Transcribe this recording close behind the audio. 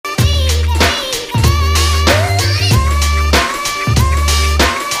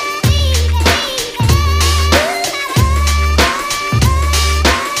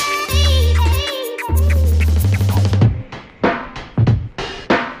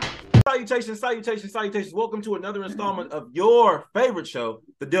salutations. Welcome to another installment of your favorite show,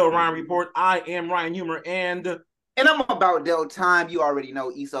 the Dell Ryan Report. I am Ryan Humor, and I'm about Dell Time. You already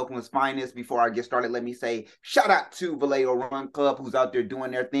know East Oakland's finest. Before I get started, let me say shout out to Vallejo Run Club, who's out there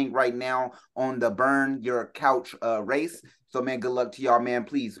doing their thing right now on the Burn Your Couch race. So, man, good luck to y'all, man.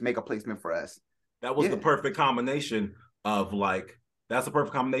 Please make a placement for us. that was the perfect combination of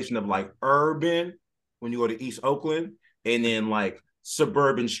urban when you go to East Oakland, and then like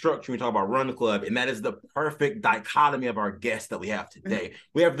suburban structure. We talk about Run Club, and that is the perfect dichotomy of our guest that we have today.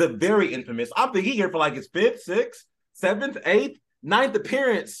 We have the very infamous, I'm thinking here for like his 5th, 6th, 7th, 8th, 9th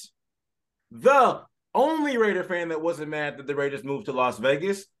appearance, the only Raider fan that wasn't mad that the Raiders moved to Las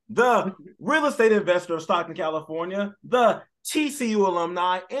Vegas, the real estate investor of Stockton, California, the TCU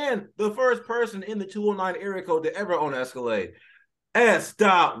alumni, and the first person in the 209 area code to ever own Escalade,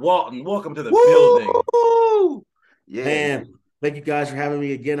 S.Walton. Welcome to the building. Yeah. Man, thank you guys for having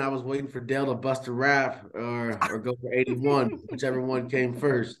me again. I was waiting for Dell to bust a rap or go for 81, whichever one came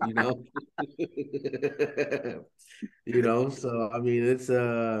first, you know. So I mean it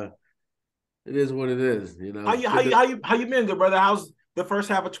is what it is, you know. How you been, good brother? How's the first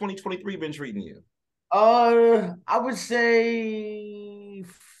half of 2023 been treating you? I would say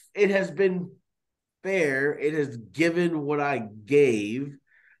it has been fair. It has given what I gave.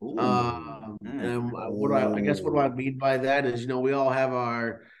 And what do I mean by that is, we all have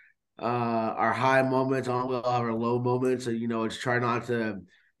our high moments, all have our low moments. So, it's try not to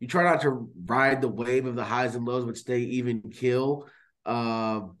ride the wave of the highs and lows, but stay even kill.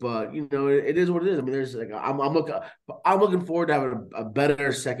 But it is what it is. I mean, there's like I'm looking forward to having a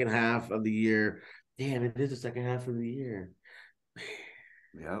better second half of the year. Damn, it is the second half of the year.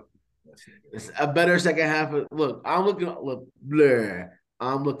 Yep. It's a better second half. I'm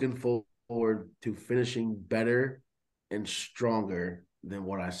looking forward to finishing better and stronger than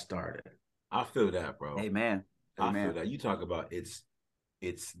what I started. I feel that, bro. Amen. I feel that. You talk about it's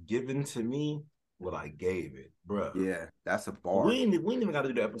given to me what I gave it, bro. Yeah, that's a bar. We ain't even got to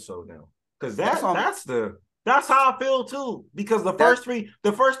do the episode now, because that's how I feel too. Because the first 3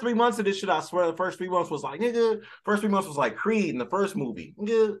 months of this shit, I swear, the first 3 months was like first 3 months was like Creed in the first movie, and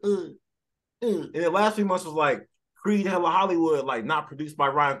the last 3 months was like Creed Hella Hollywood, like not produced by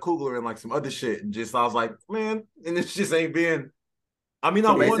Ryan Coogler and like some other shit. And just I was like, man, and this just ain't been. I mean,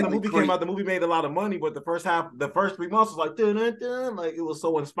 the movie came out, the movie made a lot of money, but the first 3 months was like, dun, dun, dun, like it was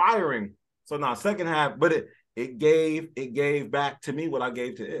so inspiring. So now second half, but it gave back to me what I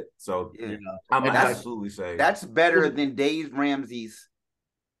gave to it. So I'm absolutely saying that's better than Dave Ramsey's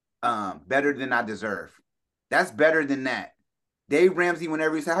Better Than I Deserve. That's better than that. Dave Ramsey,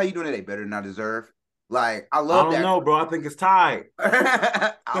 whenever he said, "How you doing today?" Better than I deserve. Like, I love that. I don't know, bro. I think it's tied.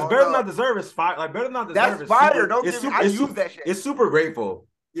 Because Better Than I Deserve is fire. Like, Better Than I Deserve is fire. I use that shit. It's super grateful.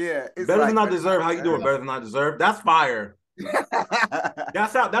 Yeah. Better Than I Deserve. How you doing? Better Than I Deserve. That's fire.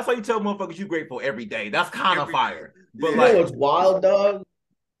 That's how you tell motherfuckers you grateful every day. That's kind of fire. But what's wild, dog?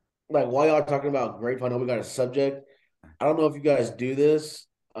 Like, while y'all talking about grateful, I know we got a subject. I don't know if you guys do this,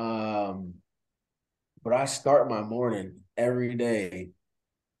 but I start my morning every day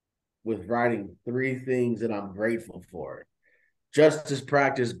with writing 3 things that I'm grateful for. Justice,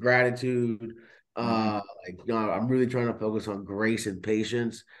 practice, gratitude. I'm really trying to focus on grace and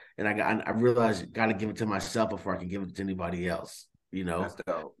patience. And I realize I got to give it to myself before I can give it to anybody else, That's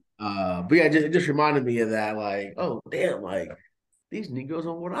dope. But yeah, it just reminded me of that. Like, oh, damn, like, these niggas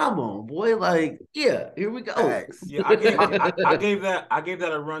on what I'm on, boy. Like, yeah, here we go. Thanks. Yeah, I gave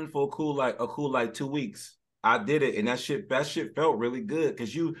that a run for a cool 2 weeks. I did it, and that shit felt really good,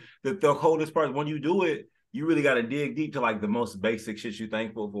 because the coldest part is when you do it, you really got to dig deep to like the most basic shit you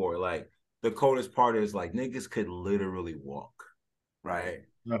thankful for. Like, the coldest part is like niggas could literally walk, right?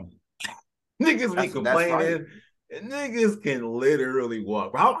 No. Niggas be complaining, and niggas can literally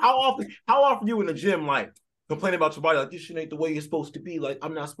walk. How often you in the gym like complaining about your body, like this shit ain't the way you're supposed to be, like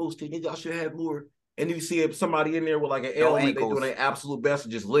I'm not supposed to, nigga, I should have more. And you see somebody in there with like an ailment, they doing their absolute best to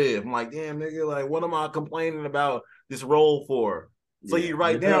just live. I'm like, damn, nigga, like what am I complaining about this role for? So you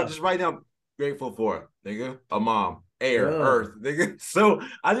write down, grateful for, nigga, a mom, air, earth, nigga. So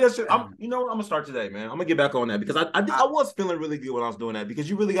I'm gonna start today, man. I'm gonna get back on that, because I was feeling really good when I was doing that, because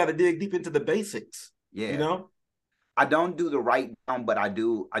you really got to dig deep into the basics. Yeah. I don't do the write down, but I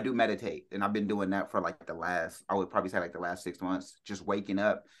do meditate, and I've been doing that for like I would probably say like the last 6 months. Just waking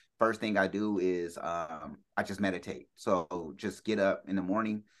up, first thing I do is I just meditate. So just get up in the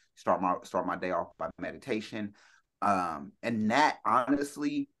morning, start my day off by meditation, and that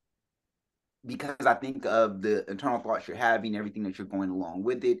honestly, because I think of the internal thoughts you're having, everything that you're going along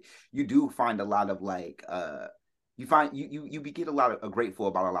with it, you do find a lot of like you find you get a lot of grateful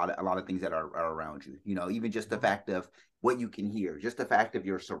about a lot of things that are around you. You know, even just the fact of what you can hear, just the fact of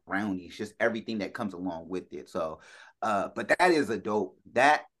your surroundings, just everything that comes along with it. So, but that is a dope.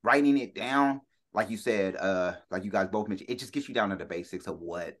 That writing it down, like you said, like you guys both mentioned, it just gets you down to the basics of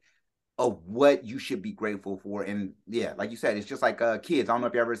what you should be grateful for. And yeah, like you said, it's just like Kids. I don't know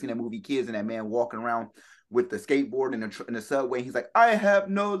if you ever seen that movie Kids, and that man walking around with the skateboard in the subway. He's like, I have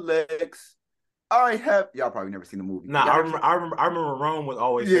no legs. Y'all probably never seen the movie. Nah, I remember Rome would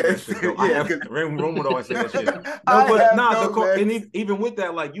always say that shit. Though. Yeah, Rome would always say that shit. No, and even with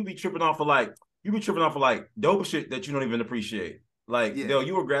that, like you be tripping off of like dope shit that you don't even appreciate. Like, Dell,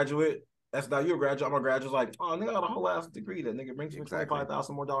 you a graduate. That's not you a graduate. I'm a graduate. Like, oh, nigga got a whole ass degree. That nigga brings me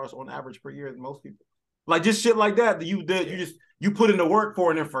 $25,000 more on average per year than most people. Like just shit like that you put in the work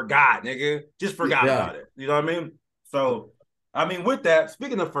for and then forgot, nigga. Just forgot about it. You know what I mean? So. I mean, with that,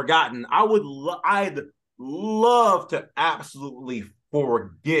 speaking of forgotten, I'd love to absolutely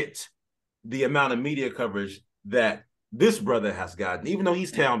forget the amount of media coverage that this brother has gotten, even though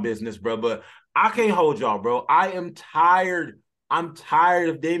he's town business, bro. But I can't hold y'all, bro. I am tired. I'm tired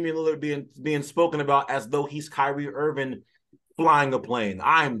of Damian Lillard being spoken about as though he's Kyrie Irving flying a plane.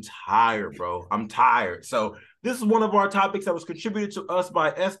 I'm tired, bro. I'm tired. So this is one of our topics that was contributed to us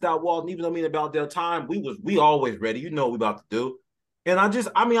by S.Walton. Even though I mean about Dell Time, we always ready. You know what we about to do. And I'm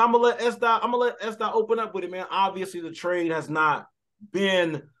gonna let S. Open up with it, man. Obviously, the trade has not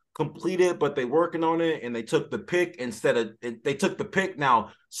been completed, but they're working on it, and they took the pick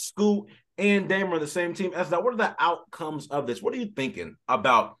now. Scoot and Dame are on the same team. S. What are the outcomes of this? What are you thinking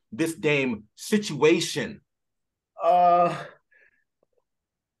about this Dame situation?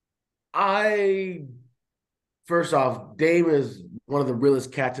 First off, Dame is one of the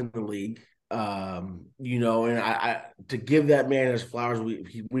realest cats in the league. You know, and I to give that man his flowers,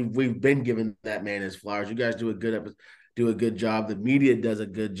 we've been giving that man his flowers. You guys do a good job. The media does a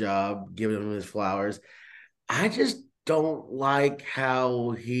good job giving him his flowers. I just don't like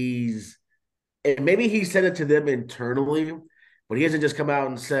how and maybe he said it to them internally, but he hasn't just come out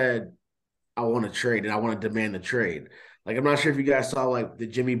and said, I want to trade and I want to demand the trade. Like, I'm not sure if you guys saw like the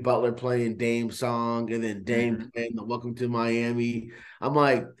Jimmy Butler playing Dame song and then Dame playing the Welcome to Miami. I'm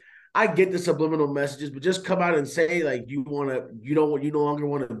like, I get the subliminal messages, but just come out and say like you no longer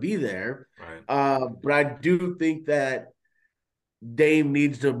want to be there. Right. But I do think that Dame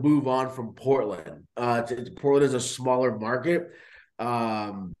needs to move on from Portland. Portland is a smaller market.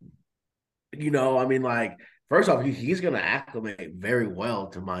 You know, I mean, like, first off, he's going to acclimate very well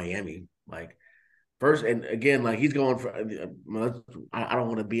to Miami. Like, first, and again, like he's going for, I don't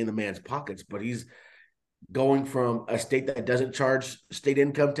want to be in the man's pockets, but he's going from a state that doesn't charge state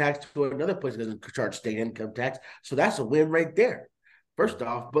income tax to another place that doesn't charge state income tax. So that's a win right there, first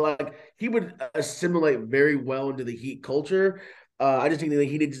off. But like he would assimilate very well into the Heat culture. I just think that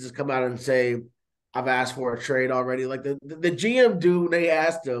he needs to just come out and say, I've asked for a trade already. Like the GM dude, when they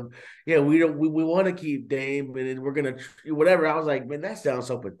asked him, yeah, we want to keep Dame and we're gonna whatever. I was like, man, that sounds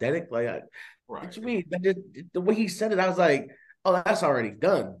so pathetic. Like, what you mean? The way he said it, I was like, oh, that's already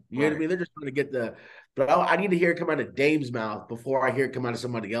done. You know what I mean? They're just trying to get but I need to hear it come out of Dame's mouth before I hear it come out of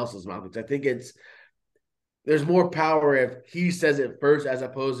somebody else's mouth, because I think there's more power if he says it first as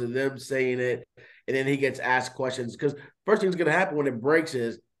opposed to them saying it and then he gets asked questions. Because first thing that's going to happen when it breaks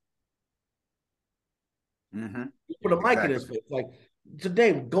is put a mic in his face. Like, so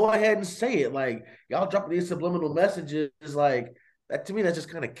Dame, go ahead and say it. Like, y'all dropping these subliminal messages, like that to me, that's just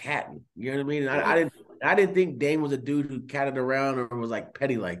kind of catting. You know what I mean? I didn't think Dame was a dude who catted around or was like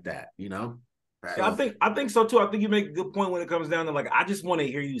petty like that. You know? Yeah, I think so too. I think you make a good point when it comes down to like I just want to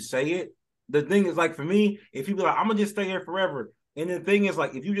hear you say it. The thing is, like, for me, if you be like, I'm gonna just stay here forever. And the thing is,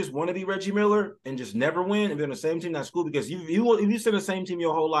 like, if you just want to be Reggie Miller and just never win and be on the same team, that's cool, because if you sit in the same team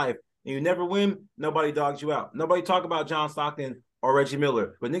your whole life and you never win, nobody dogs you out. Nobody talk about John Stockton or Reggie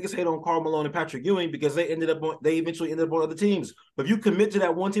Miller, but niggas hate on Karl Malone and Patrick Ewing because they eventually ended up on other teams. But if you commit to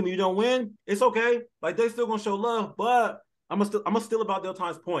that one team and you don't win, it's okay. Like, they still gonna show love, but I'm gonna steal about Dell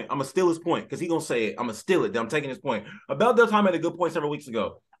Time's point. I'm gonna steal his point because he gonna say it. I'm gonna steal it. I'm taking his point. About Dell Time had a good point several weeks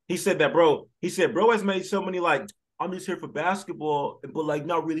ago. He said, bro has made so many, like, I'm just here for basketball, but like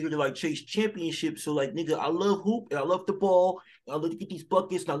not really here to like chase championships. So like, nigga, I love hoop and I love the ball. And I love to get these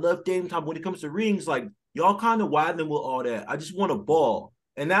buckets and I love Dame Time. When it comes to rings, like, y'all kind of wilding with all that. I just want a ball.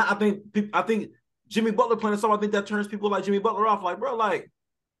 And that I think Jimmy Butler playing a song, I think that turns people like Jimmy Butler off. Like, bro, I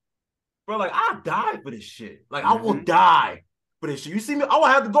died for this shit. Like, I will die for this shit. You see me? I will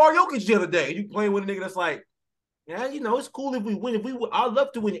have to guard Jokic the other day. You playing with a nigga that's like, yeah, you know, it's cool if we win. I'd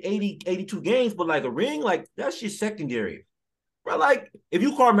love to win 82 games, but like a ring, like, that's just secondary. Bro, like, if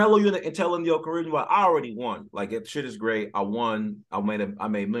you Carmelo you and tell him your career, you're like, I already won. Like, if shit is great, I won. I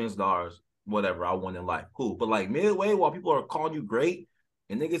made millions of dollars. Whatever, I won in life. Cool. But like midway, while people are calling you great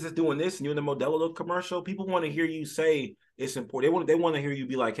and niggas is doing this and you're in the Modelo commercial, people want to hear you say it's important. They want to hear you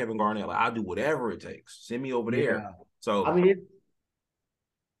be like Kevin Garnett. Like, I'll do whatever it takes. Send me over there. So I mean,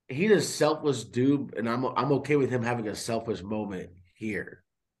 he's a selfless dude, and I'm okay with him having a selfish moment here.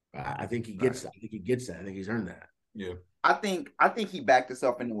 I think he gets that. I think he gets that. I think he's earned that. Yeah. I think he backed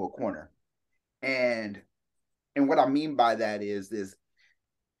himself into a corner. And what I mean by that is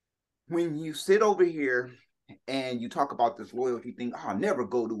when you sit over here and you talk about this loyalty thing, I'll never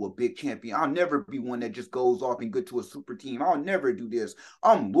go to a big champion. I'll never be one that just goes off and go to a super team. I'll never do this.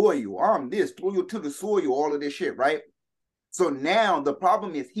 I'm loyal. I'm this, loyal to the soil, all of this shit, right? So now the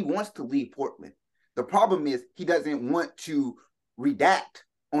problem is he wants to leave Portland. The problem is he doesn't want to redact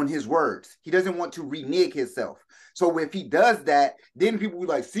on his words. He doesn't want to renege himself. So if he does that, then people will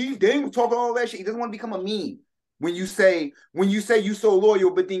be like, see, Dame was talking all that shit. He doesn't want to become a meme. When you say you so loyal,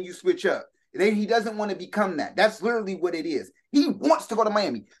 but then you switch up. Then he doesn't want to become that. That's literally what it is. He wants to go to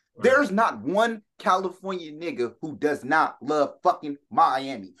Miami. Right. There's not one California nigga who does not love fucking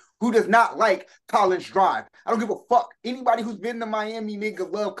Miami, who does not like College Drive. I don't give a fuck. Anybody who's been to Miami,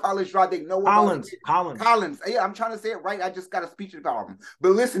 nigga, love College Drive. They know about it. Collins. Yeah, I'm trying to say it right. I just got a speech problem.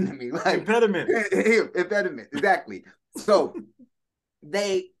 But listen to me. Like, impediment. Impediment. Exactly. So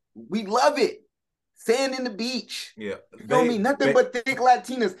we love it. Sand in the beach. Yeah. You feel me? Nothing but thick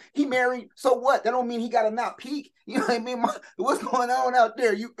Latinas. He married. So what? That don't mean he got to not peak. You know what I mean? What's going on out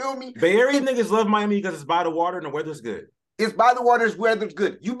there? You feel me? Bay Area niggas love Miami because it's by the water and the weather's good. It's by the water, weather's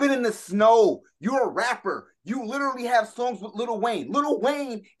good. You've been in the snow. You're a rapper. You literally have songs with Lil Wayne. Lil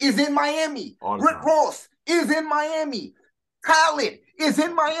Wayne is in Miami. Rick Ross is in Miami. Khaled is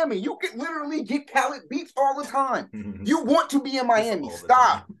in Miami. You can literally get Khaled beats all the time. You want to be in Miami.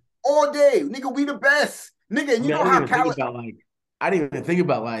 Stop. All day, nigga, we the best, nigga. And you know how Khaled. I didn't even think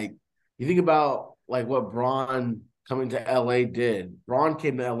about you think about what Bron coming to LA did. Bron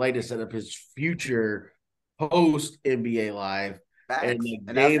came to LA to set up his future post NBA life, and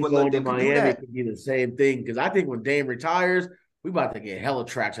Dame going to Miami could be the same thing. Because I think when Dame retires, we about to get hella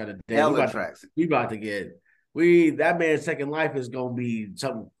tracks out of Dame. We about to get that man's second life is gonna be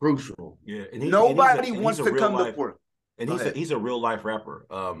something crucial. Yeah, nobody wants to come to Portland. And he's a real life rapper.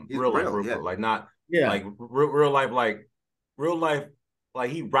 Real life rapper. Yeah. Like not like real life, like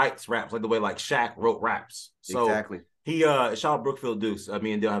he writes raps like the way like Shaq wrote raps. So exactly. He shout out Brookfield Deuce. I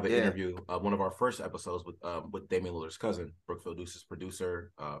mean, they'll have an interview, one of our first episodes with Dame Lillard's cousin, Brookfield Deuce's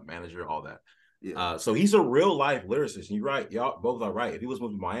producer, manager, all that. Yeah. So he's a real life lyricist. And you're right, y'all both are right. If he was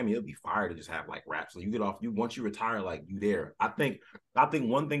moving to Miami, it'd be fire to just have like raps. So you get off, once you retire, like you there. I think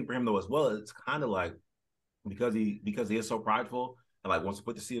one thing for him though as well, it's kind of like because he is so prideful and like wants to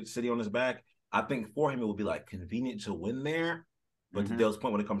put the city on his back. I think for him it would be like convenient to win there, but to Dale's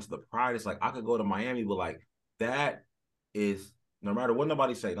point, when it comes to the pride, it's like I could go to Miami, but like that is no matter what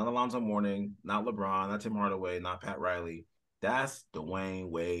nobody say, not Alonzo Mourning, not LeBron, not Tim Hardaway, not Pat Riley. That's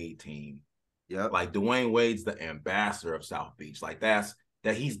Dwayne Wade team. Yeah, like Dwayne Wade's the ambassador of South Beach. Like that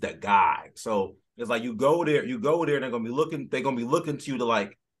he's the guy. So it's like you go there, and they're gonna be looking to you to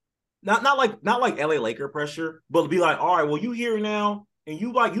like. Not like LA Laker pressure, but be like, all right, well, you here now, and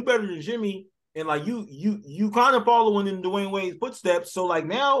you better than Jimmy, and like you kind of following in Dwayne Wade's footsteps. So like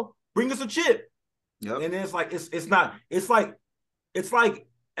now, bring us a chip. Yep. And then it's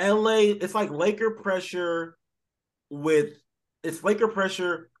like Laker pressure with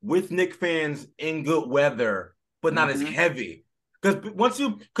Knick fans in good weather, but not as heavy.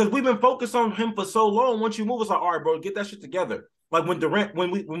 Because we've been focused on him for so long. Once you move, it's like, all right, bro, get that shit together. Like when Durant,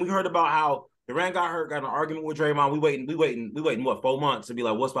 when we heard about how Durant got hurt, got in an argument with Draymond, we waiting what 4 months to be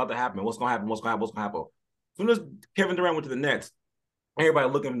like, what's about to happen? What's gonna happen? As soon as Kevin Durant went to the Nets, everybody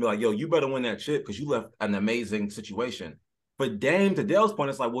looking at him like, yo, you better win that shit because you left an amazing situation. But Dame, to Dell's point,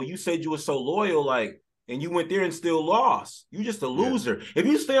 it's like, well, you said you were so loyal, like, and you went there and still lost. You just a loser. Yeah. If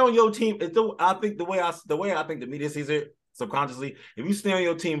you stay on your team, I think the way I think the media sees it subconsciously, if you stay on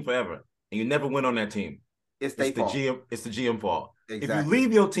your team forever and you never win on that team, it's the GM fault. Exactly. If you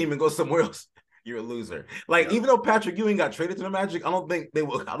leave your team and go somewhere else, you're a loser. Like even though Patrick Ewing got traded to the Magic, I don't think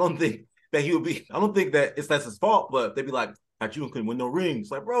that's his fault. But they'd be like, Patrick Ewing couldn't win no rings.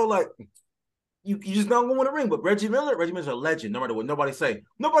 Like, bro, like you just not gonna win a ring. But Reggie Miller's a legend. No matter what nobody say,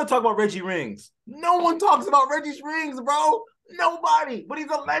 nobody talk about Reggie rings. No one talks about Reggie's rings, bro. Nobody. But he's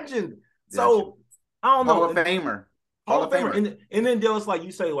a legend. So I don't know. Hall of Famer. And then there was like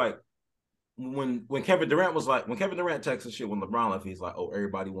you say like. When Kevin Durant texted shit when LeBron left, he's like, oh,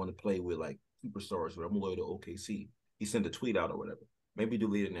 everybody want to play with like superstars, but I'm loyal to OKC. he sent a tweet out or whatever. Maybe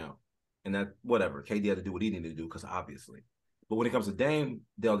delete it now. And that, whatever. KD had to do what he needed to do because obviously. But when it comes to Dame,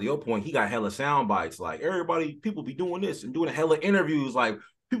 Dell, to your point, he got hella sound bites. Like, everybody, people be doing this and doing hella interviews. Like,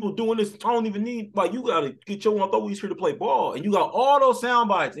 people doing this, I don't even need, like, you got to get your one. I thought we was here to play ball. And you got all those sound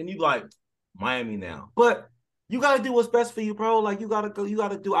bites. And you like, Miami now. But you got to do what's best for you, bro. Like, you got to go, you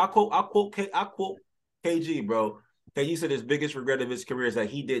got to do, I quote KG, bro. KG said his biggest regret of his career is that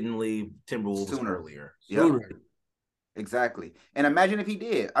he didn't leave Timberwolves earlier. Yep. Exactly. And imagine if he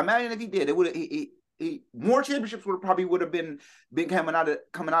did. It would more championships would have been coming out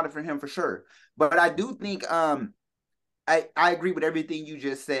of for him for sure. But I do think I agree with everything you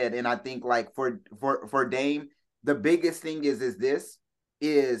just said, and I think like for Dame, the biggest thing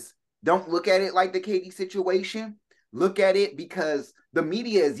is don't look at it like the KD situation. Look at it because the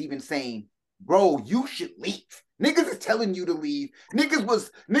media is even saying, bro, you should leave. Niggas is telling you to leave. Niggas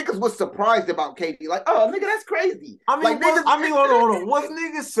was surprised about KD. Like, oh, nigga, that's crazy. I mean, like, hold on. Was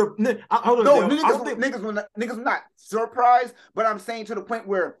niggas niggas were not surprised, but I'm saying to the point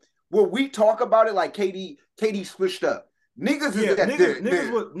where we talk about it like KD switched up. Niggas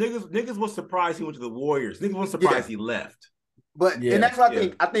was surprised he went to the Warriors. Niggas was surprised he left. But and that's what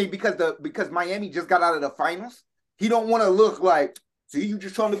I think because Miami just got out of the finals, he don't want to look like, see, you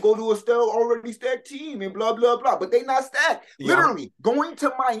just trying to go to a already stacked team and blah, blah, blah. But they not stacked. Yeah. Literally, going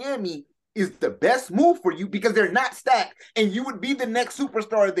to Miami is the best move for you because they're not stacked. And you would be the next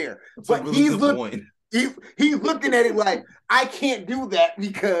superstar there. That's but really he's looking at it like, I can't do that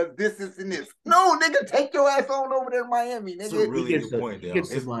because this and this. No, nigga, take your ass on over there to Miami, nigga. That's a really good point, He gets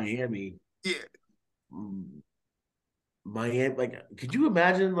to Miami. Yeah. Miami, like, could you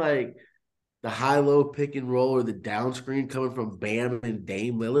imagine, like, the high-low pick and roll or the down screen coming from Bam and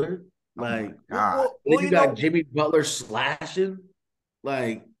Dame Lillard? Like, you got Jimmy Butler slashing.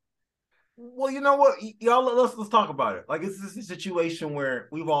 Like, well, you know what? Y'all, let's talk about it. Like, it's a situation where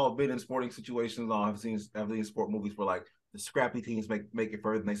we've all been in sporting situations. I've seen sport movies where, like, the scrappy teams make it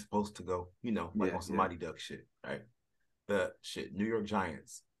further than they're supposed to go. You know, like on some Mighty Duck shit, right? The New York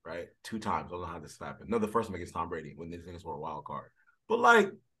Giants, right? 2 times. I don't know how this happened. No, the first one against Tom Brady when these things were a wild card. But,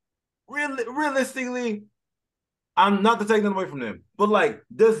 like, realistically, I'm not to take them away from them, but like,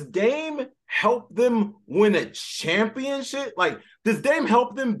 does Dame help them win a championship? Like, does Dame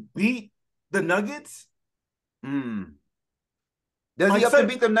help them beat the Nuggets? Does he help them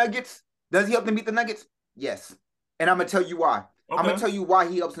beat the Nuggets? Yes. And I'm gonna tell you why. Okay. I'm gonna tell you why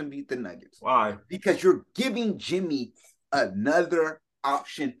he helps them beat the Nuggets. Why? Because you're giving Jimmy another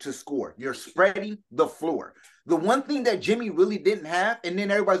option to score. You're spreading the floor. The one thing that Jimmy really didn't have, and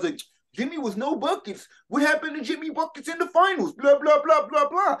then everybody's like, Jimmy was no buckets. What happened to Jimmy buckets in the finals? Blah, blah, blah, blah,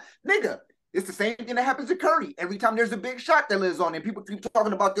 blah. Nigga, it's the same thing that happens to Curry. Every time there's a big shot that lives on, and people keep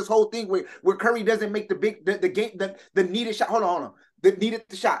talking about this whole thing where Curry doesn't make the needed shot. Hold on. The needed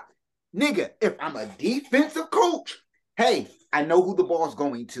the shot. Nigga, if I'm a defensive coach, hey, I know who the ball's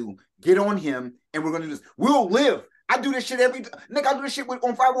going to. Get on him, and we're going to do this. We'll live. I do this shit nigga, I do this shit on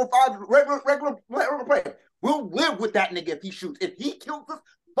 5-on-5, regular play. We'll live with that nigga if he shoots. If he kills us,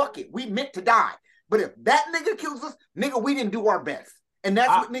 fuck it. We meant to die. But if that nigga kills us, nigga, we didn't do our best. And that's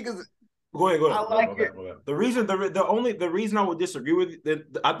what niggas. Go ahead. I like it. The reason I would disagree with you,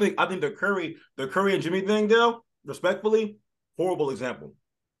 I think the Curry and Jimmy thing, Dale, respectfully, horrible example.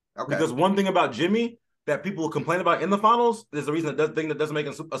 Okay. Because one thing about Jimmy that people complain about in the finals is the reason that doesn't make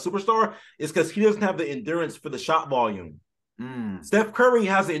him a superstar is because he doesn't have the endurance for the shot volume. Steph Curry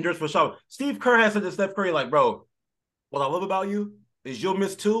has the endurance for the shot. Steve Kerr has said to Steph Curry, like, bro, what I love about you is you'll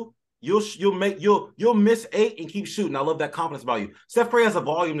miss 2, you'll miss 8 and keep shooting. I love that confidence about you. Steph Curry has the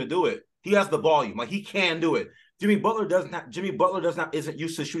volume to do it. He has the volume, like he can do it. Jimmy Butler isn't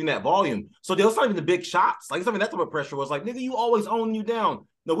used to shooting that volume. So there's not even the big shots. Like, something that type of pressure was like, nigga, you always own you down.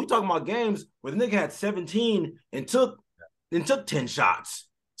 No, we talking about games where the nigga had 17 and took 10 shots.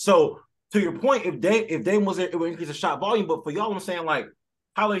 So to your point, if Dame was there, it would increase the shot volume. But for y'all, I'm saying, like,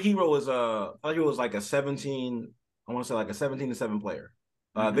 Tyler Hero is like a 17. I want to say like a 17-7 player.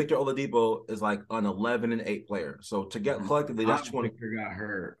 Victor Oladipo is like an 11-8 player. So to get collectively, that's 20. Victor got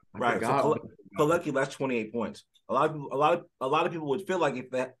hurt. Right. So collectively, that's 28 points. A lot of people would feel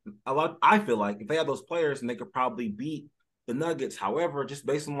like I feel like if they had those players, and they could probably beat the Nuggets. However, just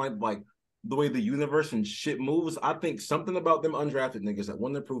based on like the way the universe and shit moves, I think something about them undrafted niggas that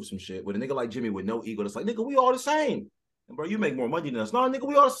want to prove some shit with a nigga like Jimmy with no ego. That's like, nigga, we all the same. And bro, you make more money than us. No, nigga,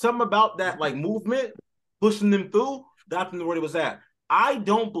 we all something about that like movement pushing them through. Got them to where it was at. I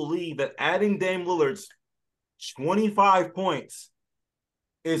don't believe that adding Dame Lillard's 25 points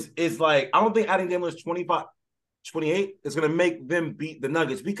is like, I don't think adding Dame Lillard's 25. 28 is going to make them beat the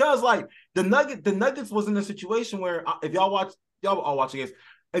Nuggets because like the Nuggets was in a situation where if y'all all watching games,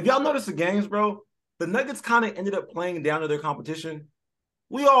 if y'all notice the games, bro, the Nuggets kind of ended up playing down to their competition.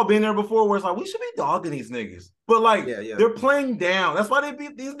 We all been there before where it's like we should be dogging these niggas, but like they're playing down. That's why they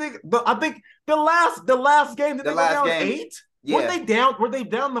beat these niggas. But I think the last game that they go down 8. Yeah. Were they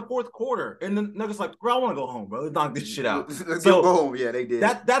down in the fourth quarter? And the Nuggets like, bro, I want to go home, bro. Let's knock this shit out. So boom, yeah, they did.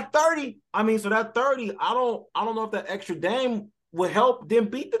 That 30, I mean, so that 30, I don't know if that extra Dame would help them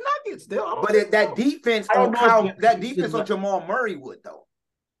beat the Nuggets. That defense on Jamal Murray would though.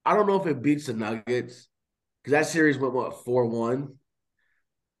 I don't know if it beats the Nuggets because that series went 4-1.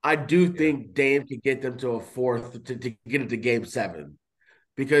 I do think Dame could get them to a fourth to get it to game 7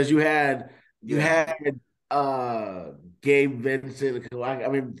 because you had Gabe Vincent. I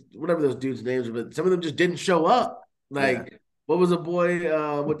mean, whatever those dudes' names are, but some of them just didn't show up. What was a boy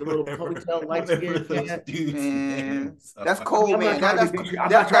with the little ponytail light skin? That's Cole, man. I'm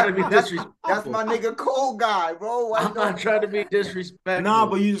not trying to be disrespectful. That's my nigga Cole guy, bro. I'm not trying to be disrespectful. Nah,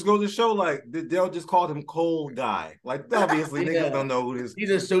 but you just go to show like Dell just called him Cole guy. Like obviously niggas don't know who this. He's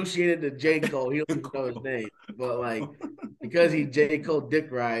associated to J. Cole. He don't even know his name, but like because he J. Cole dick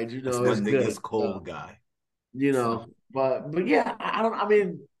rides, it's good. Nigga's Cole guy. But yeah,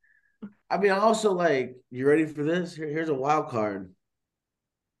 I also like, you ready for this? Here's a wild card.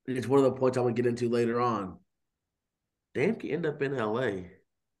 It's one of the points I'm gonna get into later on. Dame can end up in LA.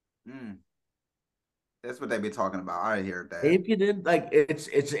 That's what they've been talking about. I hear that. Dame can end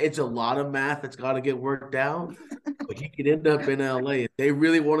it's a lot of math that's got to get worked out, but he could end up in LA if they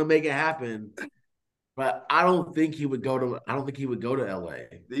really want to make it happen. But I don't think he would go to LA.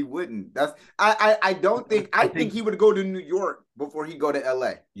 He wouldn't. I think he would go to New York before he go to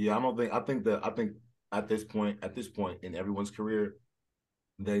LA. Yeah, I think at this point in everyone's career,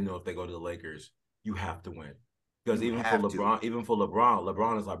 they know if they go to the Lakers, you have to win. Because even for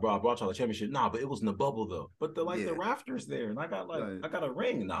LeBron is like, bro, I brought y'all the championship. Nah, but it was in the bubble though. But the rafters there, and I got a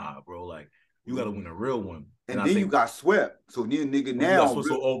ring. Nah, bro, like you got to win a real one. And then you got swept. So then nigga now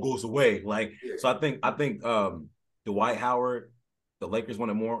so all goes away. Like so I think Dwight Howard, the Lakers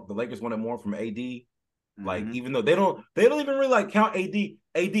wanted more. The Lakers wanted more from AD. Like even though they don't even really like count AD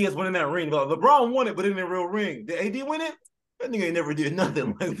as winning that ring. Like, LeBron won it, but in the real ring. Did AD win it? That nigga ain't never did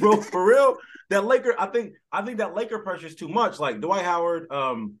nothing. Like, bro, for real. That Laker, I think that Laker pressure is too much. Like Dwight Howard,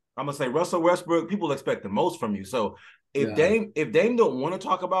 I'm gonna say Russell Westbrook, people expect the most from you. So if Dame don't want to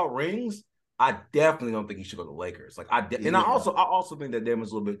talk about rings, I definitely don't think he should go to the Lakers. Like I also think that Dame is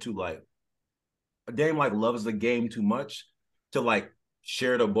a little bit too like Dame like loves the game too much to like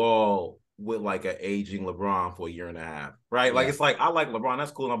share the ball with like an aging LeBron for a year and a half, right? Yeah. Like it's like I like LeBron,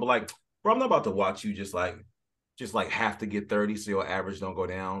 that's cool. And I'll be like, bro, I'm not about to watch you just like have to get 30 so your average don't go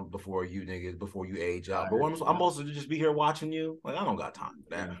down before you age out. But I'm supposed to just be here watching you. Like I don't got time for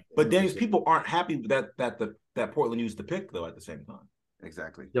that. Yeah. But Dame's people aren't happy that Portland used the pick though at the same time.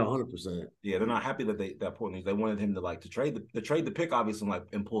 Exactly. Yeah, 100%. Yeah, they're not happy that Portland. They wanted him to trade the pick, obviously,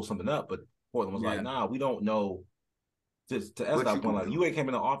 and pull something up. But Portland was like, nah, we don't know. Just to that point, like you ain't came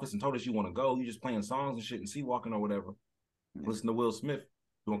in the office and told us you want to go. You just playing songs and shit and sea walking or whatever. Yeah. Listen to Will Smith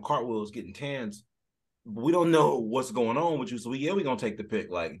doing cartwheels, getting tans. But we don't know what's going on with you, so we gonna take the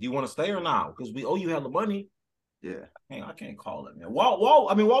pick. Like, do you want to stay or not? Because we owe you hella money. Yeah, I can't call it, man. While we're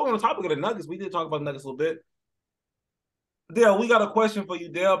on the topic of the Nuggets, we did talk about the Nuggets a little bit. Dale, we got a question for you,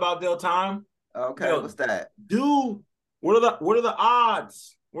 Dale, about Dell Time. Okay, Dale, what's that? What are the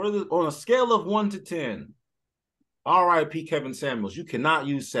odds? On a scale of 1 to 10? R.I.P. Kevin Samuels, you cannot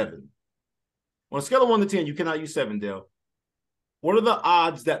use 7. On a scale of 1 to 10, you cannot use 7, Dale. What are the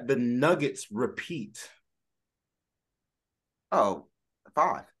odds that the Nuggets repeat? Oh,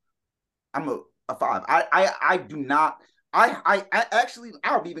 5. I'm a 5. I do not. I actually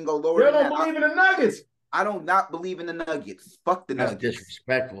I'll even go lower. You don't believe in the Nuggets. I don't not believe in the Nuggets. Fuck the Nuggets. That's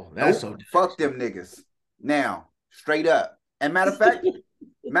disrespectful. That's so disrespectful. Fuck them niggas. Now, straight up. And matter of fact,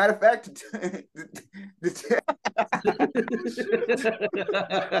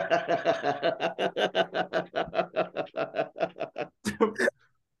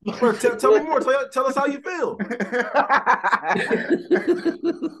 Bro, tell me more. Tell us how you feel.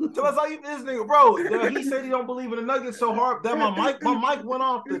 Tell us how you feel, this nigga, bro. He said he don't believe in the Nuggets so hard that my mic went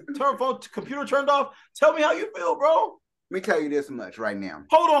off. The computer turned off. Tell me how you feel, bro. Let me tell you this much right now.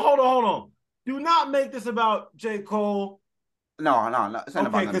 Hold on. Do not make this about J. Cole. No. It's not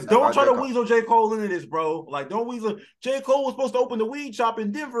okay, because don't try to weasel J. Cole into this, bro. Like, don't weasel. J. Cole was supposed to open the weed shop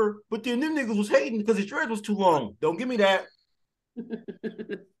in Denver, but then them niggas was hating because his dreads was too long. Don't give me that.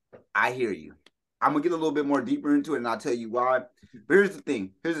 I hear you. I'm gonna get a little bit more deeper into it, and I'll tell you why. But here's the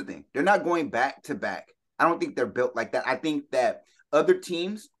thing. They're not going back to back. I don't think they're built like that. I think that other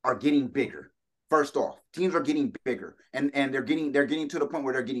teams are getting bigger. First off, teams are getting bigger, and they're getting to the point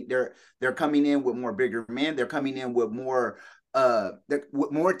where they're coming in with more bigger men. They're coming in with more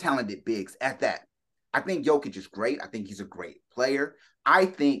talented bigs at that. I think Jokic is great. I think he's a great player. I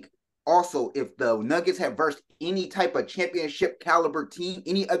think also if the Nuggets had versed any type of championship caliber team,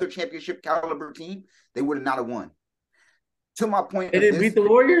 any other championship caliber team, they would not have won. To my point, they didn't beat the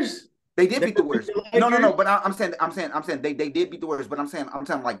Warriors. They did beat the Warriors. No. But I'm saying they did beat the Warriors. But I'm saying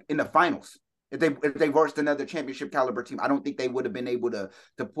like in the finals, if they versed another championship caliber team, I don't think they would have been able to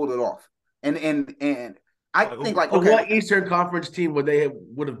pull it off. And I think like okay, what Eastern Conference team would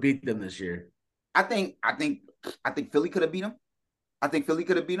have beat them this year? I think Philly could have beat them. I think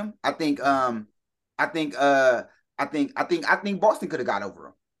Boston could have got over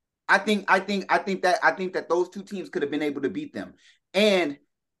them. I think that those two teams could have been able to beat them. And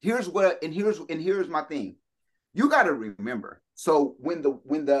here's my thing. You got to remember. So when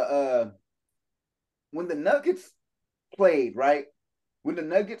the Nuggets played, right? When the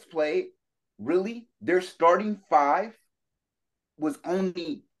Nuggets played, really, their starting five was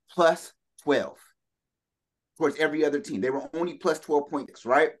only plus 12 towards every other team. They were only plus 12 points,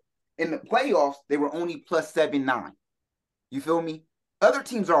 right? In the playoffs, they were only plus 7-9. You feel me? Other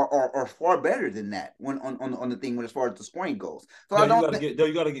teams are far better than that on the thing as far as the scoring goes. So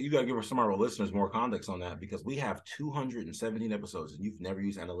you gotta give some of our listeners more context on that, because we have 217 episodes and you've never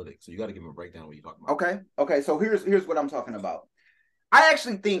used analytics, so you got to give them a breakdown of what you're talking about. Okay. So here's what I'm talking about. I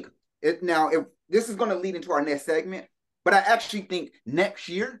actually think if this is going to lead into our next segment, but I actually think next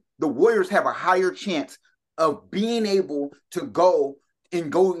year the Warriors have a higher chance of being able to go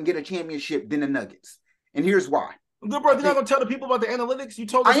and get a championship than the Nuggets, and here's why. Good, bro. You're not gonna tell the people about the analytics. You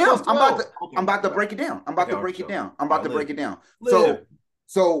told us. I am. I'm about to break it down. I'm about to break it down.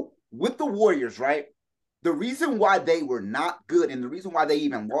 So with the Warriors, right? The reason why they were not good and the reason why they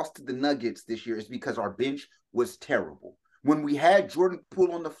even lost to the Nuggets this year is because our bench was terrible. When we had Jordan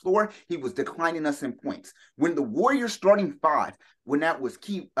Poole on the floor, he was declining us in points. When the Warriors starting five, when that was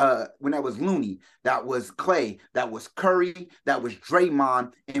Looney, that was Clay, that was Curry, that was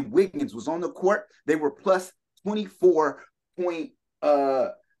Draymond, and Wiggins was on the court, they were plus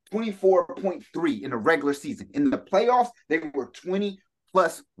 24.3 in the regular season. In the playoffs, they were 20+1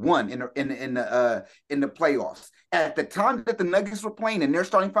 in the playoffs. At the time that the Nuggets were playing and their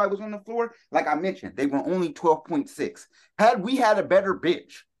starting five was on the floor, like I mentioned, they were only 12.6. Had we had a better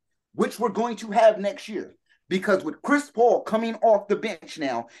bench, which we're going to have next year, because with Chris Paul coming off the bench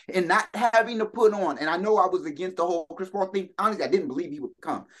now and not having to put on, and I know I was against the whole Chris Paul thing. Honestly, I didn't believe he would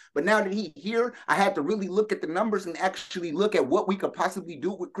come. But now that he's here, I had to really look at the numbers and actually look at what we could possibly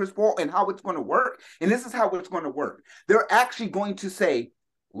do with Chris Paul and how it's going to work. And this is how it's going to work. They're actually going to say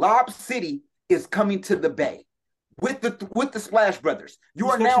Lob City is coming to the Bay with the Splash Brothers.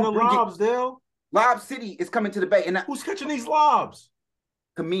 Who's are now bringing lobs, Dale? Lob City is coming to the Bay. And who's catching these lobs?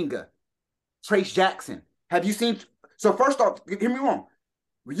 Kuminga, Trace Jackson. Have you seen? So first off, hear me wrong.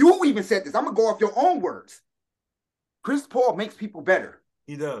 You even said this. I'm gonna go off your own words. Chris Paul makes people better.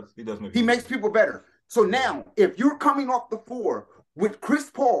 He does. He makes people better. So now, if you're coming off the floor with Chris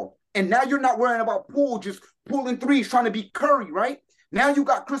Paul, and now you're not worrying about Poole just pulling threes, trying to be Curry, right? Now you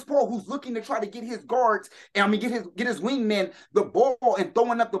got Chris Paul who's looking to try to get his guards, and get his wingmen the ball and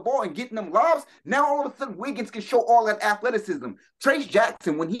throwing up the ball and getting them lobs. Now all of a sudden Wiggins can show all that athleticism. Trace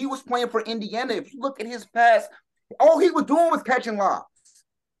Jackson, when he was playing for Indiana, if you look at his pass, all he was doing was catching lobs.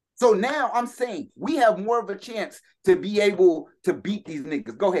 So now I'm saying we have more of a chance to be able to beat these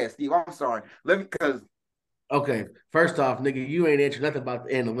niggas. Go ahead, Steve. I'm sorry. Okay, first off, nigga, you ain't answered nothing about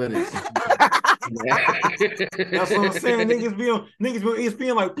the analytics. That's what I'm saying. Niggas be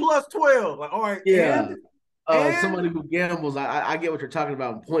ESPN like plus 12. Like, all right, yeah. Somebody who gambles, I get what you're talking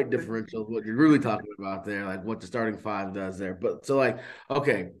about in point differentials, what you're really talking about there, like what the starting five does there. But so like,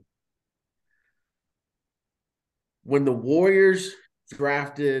 okay. When the Warriors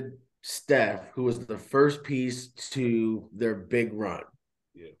drafted Steph, who was the first piece to their big run,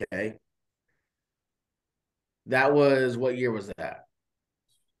 okay. That was, what year was that?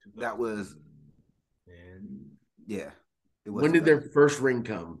 That was, yeah. When did their first ring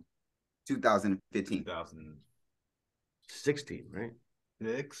come? 2015. 2016, right?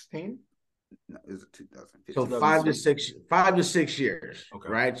 16? No, it was 2015. So 5 to 6 years, okay.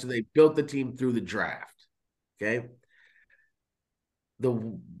 Right? So they built the team through the draft, okay?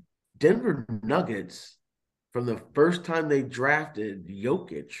 The Denver Nuggets, from the first time they drafted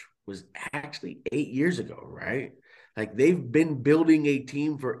Jokic, was actually 8 years ago, right? Like, they've been building a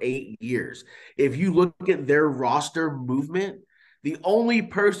team for 8 years. If you look at their roster movement, The only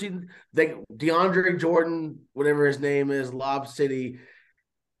person that DeAndre Jordan, whatever his name is, Lob City,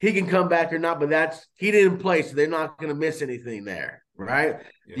 he can come back or not, but he didn't play, so they're not going to miss anything there, right?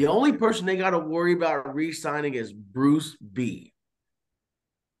 Yeah. The only person they got to worry about re-signing is Bruce B,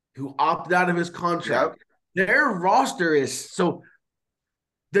 who opted out of his contract. Yep. Their roster is so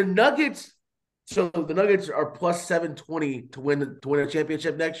the Nuggets. So the Nuggets are plus 720 to win a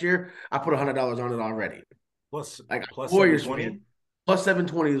championship next year. I put $100 on it already. Plus Warriors fan. Plus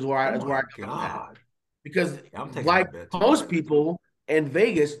 720 is where I got. Because like most people in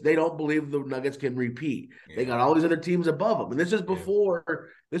Vegas, they don't believe the Nuggets can repeat. Yeah. They got all these other teams above them. And this was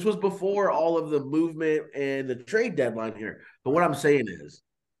before all of the movement and the trade deadline here. But what I'm saying is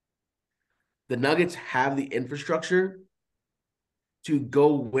the Nuggets have the infrastructure to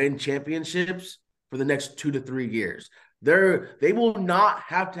go win championships for the next 2 to 3 years. They will not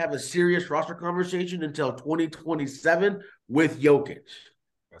have to have a serious roster conversation until 2027 with Jokic.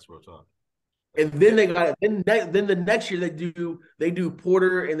 That's real talk. And then they got it. Then the next year they do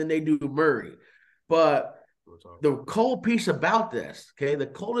Porter and then they do Murray. But the cold piece about this, okay, the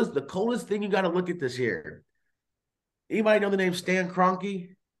coldest thing you got to look at this here. Anybody know the name Stan Kroenke?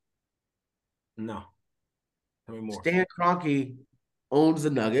 No. Tell me more. Stan Kroenke owns the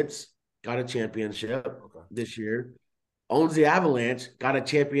Nuggets, got a championship this year. Owns the Avalanche, got a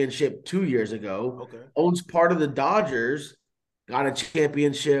championship 2 years ago. Okay. Owns part of the Dodgers, got a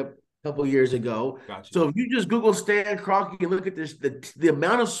championship a couple years ago. Gotcha. So if you just Google Stan Kroenke and look at this, the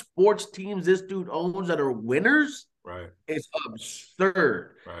amount of sports teams this dude owns that are winners, right, it's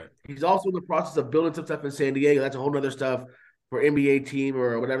absurd. Right. He's also in the process of building some stuff in San Diego. That's a whole other stuff for NBA team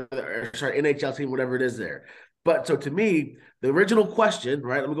or whatever, NHL team, whatever it is there. But so to me, the original question,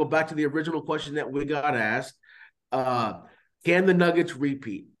 right? Let me go back to the original question that we got asked. Can the Nuggets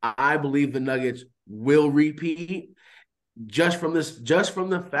repeat? I believe the Nuggets will repeat just from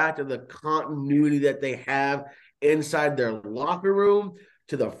the fact of the continuity that they have inside their locker room,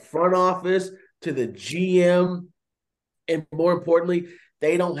 to the front office, to the GM, and more importantly,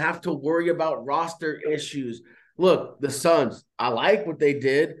 they don't have to worry about roster issues. Look, the Suns, I like what they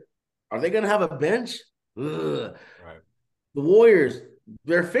did. Are they going to have a bench? Ugh. Right. The Warriors,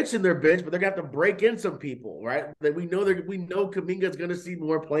 they're fixing their bench, but they're going to have to break in some people, right? That we know Kuminga's going to see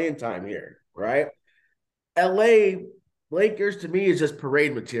more playing time here, right? LA Lakers, to me, is just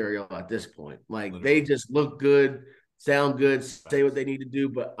parade material at this point. Like, literally, they just look good, sound good, say what they need to do,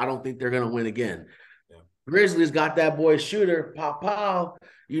 but I don't think they're going to win again. Yeah. Grizzlies got that boy shooter, Pow.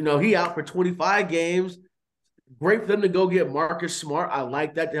 You know, he out for 25 games. Great for them to go get Marcus Smart. I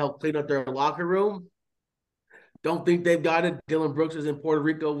like that to help clean up their locker room. Don't think they've got it. Dylan Brooks is in Puerto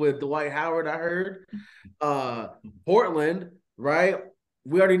Rico with Dwight Howard, I heard. Portland, right?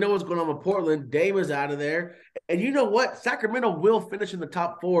 We already know what's going on with Portland. Dame is out of there. And you know what? Sacramento will finish in the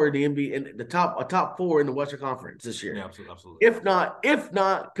top four in the NBA, in the top four in the Western Conference this year. Yeah, absolutely. If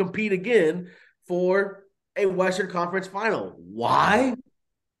not, compete again for a Western Conference final. Why?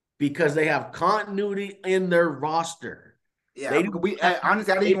 Because they have continuity in their roster. Yeah,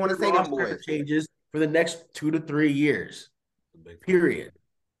 honestly, I didn't even want to say them boys. Changes for the next 2 to 3 years. Period.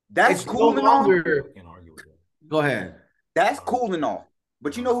 That's cool and all. Go ahead. That's cool and all.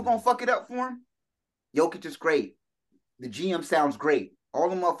 But you know who's gonna fuck it up for him? Jokic is great. The GM sounds great. All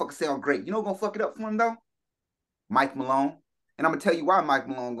the motherfuckers sound great. You know who's gonna fuck it up for him though? Mike Malone. And I'm gonna tell you why Mike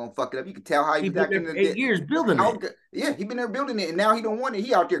Malone gonna fuck it up. You can tell how he was acting. 8 years building it. Yeah, he been there building it, and now he don't want it.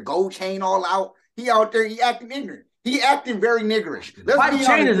 He out there gold chain all out. He out there. He acting ignorant. He acting very niggerish.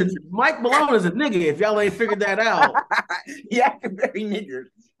 Mike Malone is a nigga. If y'all ain't figured that out, he acting very niggerish,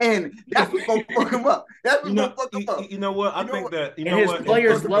 and that's what's gonna fuck him up. That's what's gonna fuck him up. You know what? I think that his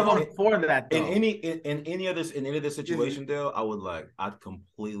players love him for that. Though. In any of this situation, Dale, I'd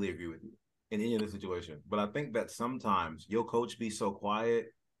completely agree with you in any of this situation. But I think that sometimes your coach be so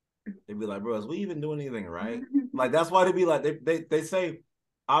quiet, they be like, bro, is we even doing anything right? Like that's why they be like they say,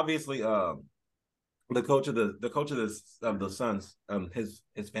 obviously, the coach of the Suns,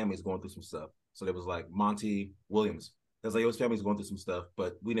 his family's going through some stuff. So there was like Monty Williams. There's like his family's going through some stuff,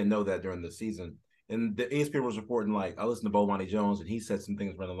 but we didn't know that during the season. And the ESPN was reporting, like, I listened to Bomani Jones, and he said some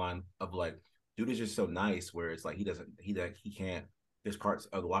things around the line of like, dude is just so nice, where it's like he can't. There's parts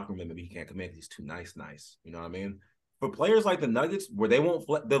of the locker room that maybe he can't come in because he's too nice. You know what I mean? For players like the Nuggets, where they won't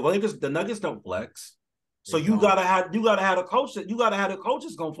flex, the Nuggets don't flex. So you gotta have a coach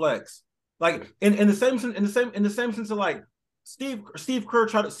that's gonna flex. Like in the same sense of like Steve Kerr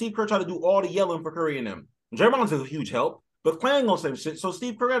tried to do all the yelling for Curry and them. Draymond's a huge help, but Clay ain't gonna say shit. So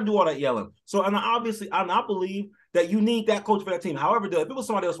Steve Kerr got to do all that yelling. So and I believe that you need that coach for that team. However, if it was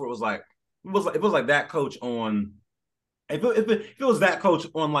somebody else where it was like that coach on If it was that coach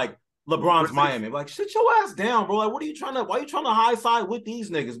on like LeBron's Miami, like sit your ass down, bro. Like, why are you trying to high side with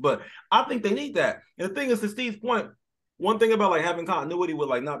these niggas? But I think they need that. And the thing is, to Steve's point, one thing about like having continuity with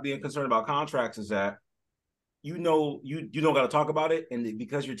like not being concerned about contracts is that you don't got to talk about it, and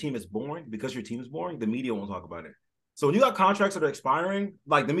because your team is boring, the media won't talk about it. So when you got contracts that are expiring,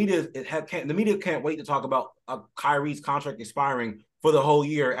 like the media can't wait to talk about Kyrie's contract expiring for the whole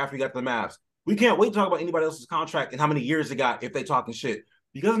year after he got the Mavs. We can't wait to talk about anybody else's contract and how many years they got if they talking shit.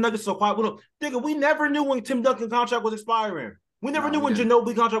 Because the Nuggets so quiet. We never knew when Tim Duncan's contract was expiring. We never knew when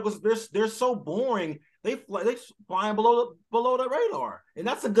Ginobili contract was. They're so boring. They flying below the radar, and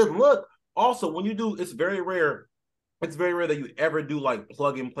that's a good look. Also, when you do, it's very rare. It's very rare that you ever do like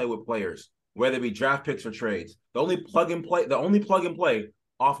plug and play with players, whether it be draft picks or trades. The only plug and play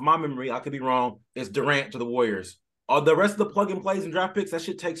off my memory, I could be wrong, is Durant to the Warriors. The rest of the plug and plays and draft picks, that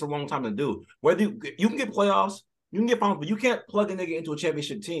shit takes a long time to do. Whether you can get playoffs, you can get finals, but you can't plug a nigga into a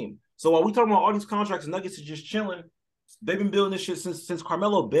championship team. So while we talking about all these contracts, and Nuggets is just chilling. They've been building this shit since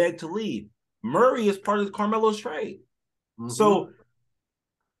Carmelo begged to leave. Murray is part of Carmelo's trade. Mm-hmm. So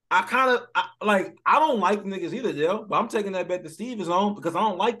I don't like niggas either, Dale, but I'm taking that bet that Steve is on because I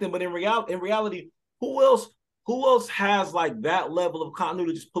don't like them. But in reality, who else has like that level of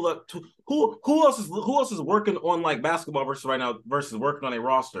continuity to just pull up to who else is working on like basketball versus working on a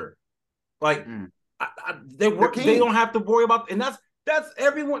roster? Like they don't have to worry about, and that's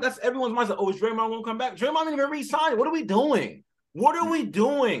everyone's mindset. Oh, is Draymond won't come back? Draymond didn't even re-sign. What are we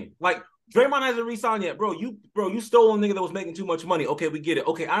doing? Like Draymond hasn't re-signed yet, bro. You stole a nigga that was making too much money. Okay, we get it.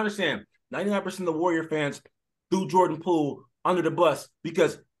 Okay, I understand. 99% of the Warrior fans threw Jordan Poole under the bus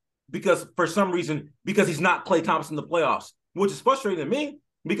because for some reason, because he's not Klay Thompson in the playoffs, which is frustrating to me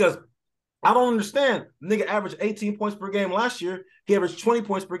because I don't understand. The nigga averaged 18 points per game last year. He averaged 20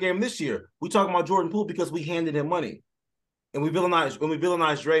 points per game this year. We talking about Jordan Poole because we handed him money. And we villainized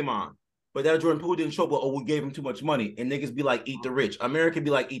Draymond. But that Jordan Poole didn't show up. We gave him too much money. And niggas be like, eat the rich. America be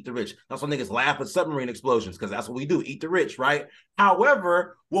like, eat the rich. That's why niggas laugh at submarine explosions, because that's what we do, eat the rich, right?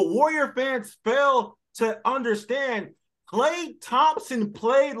 However, what Warrior fans fail to understand, Klay Thompson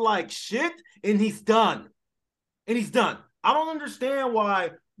played like shit, and he's done. I don't understand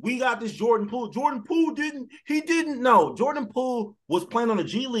why we got this Jordan Poole. Jordan Poole didn't know. Jordan Poole was playing on a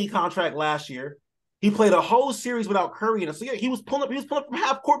G League contract last year. He played a whole series without Curry, and so yeah, he was pulling up from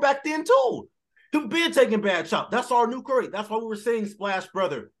half court back then too. He'd been taking bad shots. That's our new Curry. That's why we were saying Splash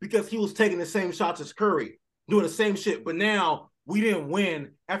Brother, because he was taking the same shots as Curry, doing the same shit. But now we didn't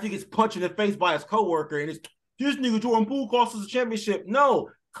win after he gets punched in the face by his coworker, and this nigga Jordan Poole cost us a championship. No,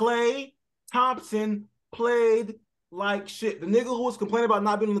 Klay Thompson played like shit. The nigga who was complaining about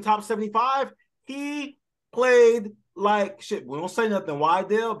not being in the top 75, he played like shit. We don't say nothing. Why,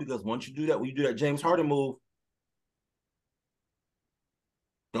 Dale? Because once you do that, when you do that James Harden move,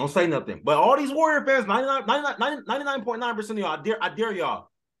 don't say nothing. But all these Warrior fans, 99.9% of y'all, I dare y'all,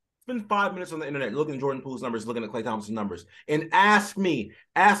 spend 5 minutes on the internet looking at Jordan Poole's numbers, looking at Klay Thompson's numbers, and ask me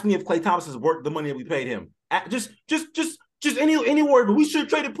if Klay Thompson's worth the money that we paid him. Just any word, but we should have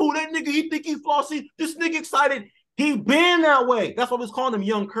traded Poole. That nigga, he think he flossy. This nigga excited. He been that way. That's why we was calling him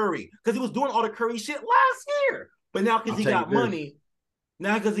Young Curry, because he was doing all the Curry shit last year. But now because he got money,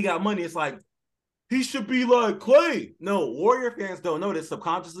 it's like, he should be like Klay. No, Warrior fans don't know this.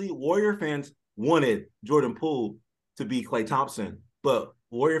 Subconsciously, Warrior fans wanted Jordan Poole to be Klay Thompson. But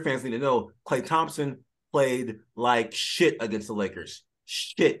Warrior fans need to know Klay Thompson played like shit against the Lakers.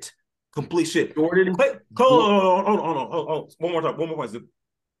 Shit. Complete shit. Hold on. One more point.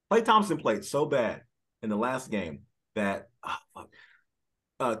 Klay Thompson played so bad in the last game that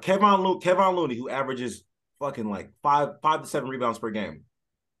Kevin Looney, who averages fucking like 5 to 7 rebounds per game.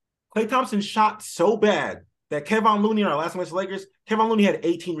 Klay Thompson shot so bad that Kevin Looney in our last match with the Lakers, Kevin Looney had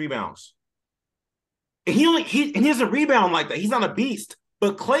 18 rebounds. And he doesn't rebound like that. He's not a beast.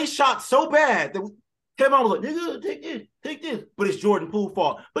 But Klay shot so bad that Kevin was like, nigga, take this. But it's Jordan Poole's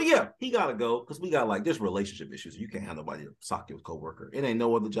fault. But yeah, he gotta go because we got like this relationship issues. You can't have nobody sock your coworker. It ain't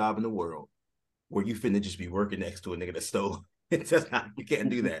no other job in the world where you finna just be working next to a nigga that stole. It's just not, you can't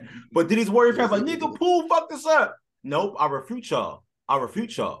do that. But did these Warrior fans like, nigga, Poole fucked this up? Nope, I refute y'all. I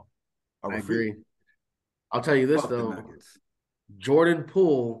agree. I'll tell you this, though. Jordan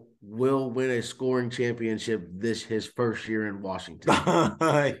Poole will win a scoring championship his first year in Washington. yo,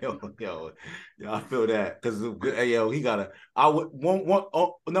 I feel that. Because, he got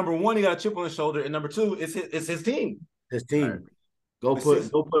number one, he got a chip on his shoulder. And number two, it's his team. His team. Right. Go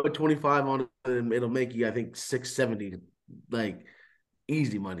put 25 on it, and it'll make you, I think, 670. Like,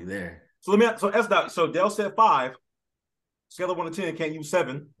 easy money there. So Dell said 5. Scale of 1 to 10, can't use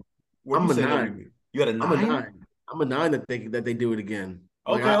 7. I'm a 9. You had a 9? I'm a 9 that they do it again.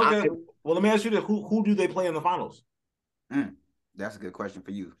 Like Okay, okay. Well, let me ask you this: who do they play in the finals? That's a good question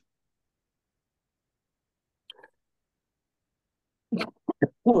for you.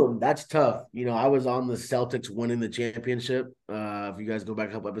 That's tough. I was on the Celtics winning the championship. If you guys go back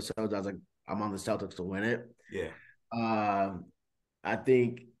a couple episodes, I was like, I'm on the Celtics to win it. Yeah. I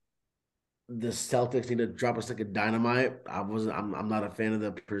think the Celtics need to drop us like a dynamite. I'm not a fan of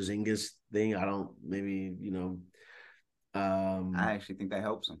the Porzingis thing. I don't maybe, I actually think that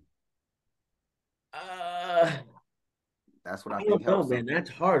helps them. That's what I think helps them. Man. That's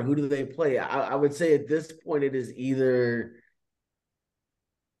hard. Who do they play? I would say at this point it is either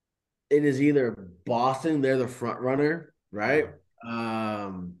Boston, they're the front runner, right?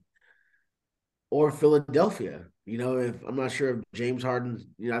 Or Philadelphia. If I'm not sure if James Harden,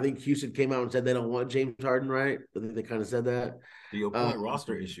 I think Houston came out and said they don't want James Harden, right? I think they kind of said that. To your point,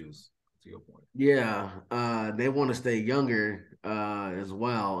 roster issues. To your point. Yeah. They want to stay younger as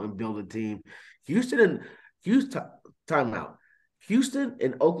well and build a team. Houston, timeout. Houston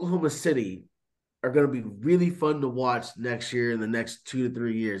and Oklahoma City are going to be really fun to watch next year in the next 2 to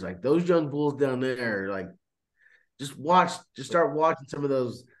 3 years. Like those young bulls down there, like just start watching some of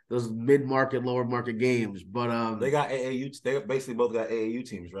those mid-market, lower market games. But they got AAU. They basically both got AAU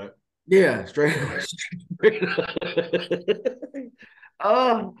teams, right? Yeah, straight up.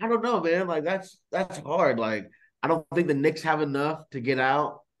 I don't know, man. Like that's hard. Like I don't think the Knicks have enough to get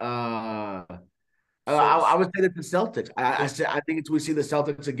out. I would say that the Celtics. I think we see the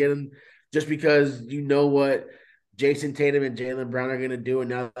Celtics again, just because what Jason Tatum and Jaylen Brown are going to do, and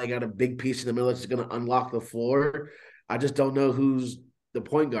now they got a big piece in the middle that's going to unlock the floor. I just don't know who's the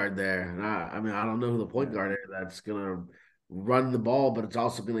point guard there, and I don't know who the point guard is that's going to run the ball, but it's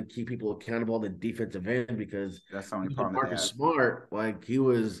also going to keep people accountable on the defensive end because that's the only problem. Marcus Smart,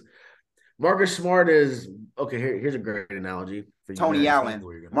 Marcus Smart is okay. Here's a great analogy for you. Tony Allen.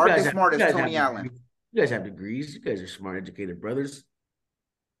 Marcus Smart is Tony Allen. You guys have degrees. You guys are smart, educated brothers.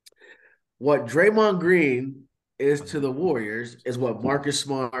 What Draymond Green is to the Warriors is what Marcus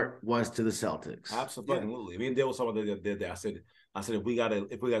Smart was to the Celtics. Absolutely. Me and Dale was talking about that. I said if we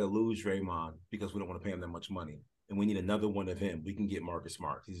gotta lose Draymond because we don't want to pay him that much money, and we need another one of him, we can get Marcus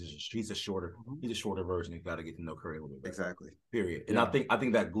Smart. He's a shorter version. You got to get to know Curry a little bit better. Exactly. Period. And I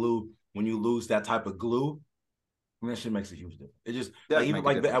think that glue, when you lose that type of glue, that shit makes a huge difference. It just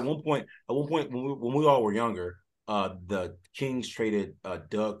at one point when we all were younger, the Kings traded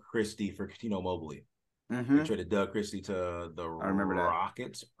Doug Christie for Cuttino Mobley. They traded Doug Christie to the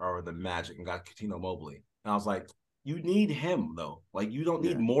Rockets or the Magic and got Cuttino Mobley. And I was like, you need him though. Like you don't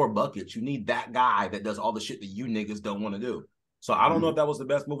need more buckets. You need that guy that does all the shit that you niggas don't want to do. So I don't know if that was the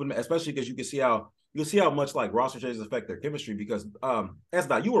best move, especially because you can see how much like roster changes affect their chemistry. Because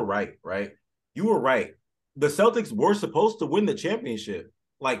S.Dot, you were right. You were right. The Celtics were supposed to win the championship.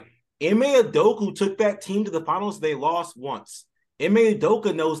 Like Ime Udoka took that team to the finals. They lost once. Ime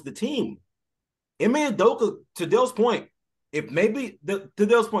Udoka knows the team. Ime Udoka, to Dell's point,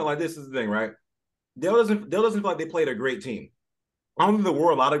 like this is the thing, right? Dell doesn't feel like they played a great team. I don't think there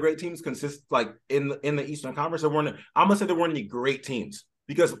were a lot of great teams like in the Eastern Conference. I'm gonna say there weren't any great teams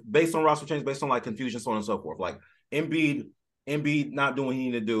because based on roster change, based on like confusion, so on and so forth. Like Embiid not doing what he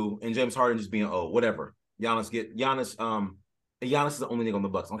needed to do, and James Harden just being whatever. Giannis is the only nigga on the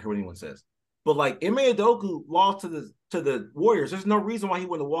Bucks. I don't care what anyone says. But like Ime Udoka lost to the Warriors. There's no reason why he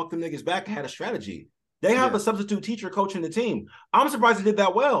wouldn't have walked them niggas back and had a strategy. They have a substitute teacher coaching the team. I'm surprised he did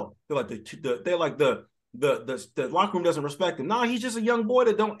that well. They're like the locker room doesn't respect him. Nah, he's just a young boy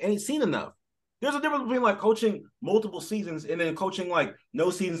that ain't seen enough. There's a difference between like coaching multiple seasons and then coaching like no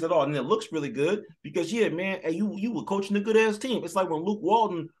seasons at all. And it looks really good because man, hey, you were coaching a good ass team. It's like when Luke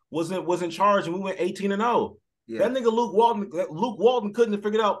Walton was in charge and we went 18-0. Yeah. That nigga Luke Walton couldn't have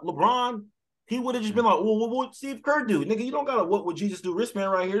figured out LeBron. He would have just been like, well, what would Steve Kerr do? Nigga, you don't got a what would Jesus do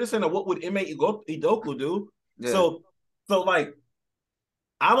wristband right here. This ain't a what would Ime Udoka do. Yeah. So like,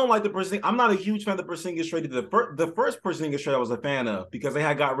 I don't like the Porzingis. I'm not a huge fan of the Porzingis trade. The first Porzingis trade I was a fan of because they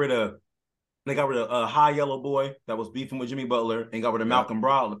got rid of a high yellow boy that was beefing with Jimmy Butler and got rid of Malcolm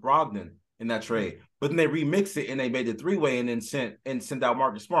Brogdon in that trade. But then they remixed it and they made the three-way and then sent out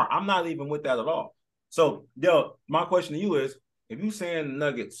Marcus Smart. I'm not even with that at all. So, Del, my question to you is, if you saying the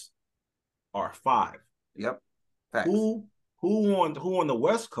Nuggets are 5, yep, facts. Who on the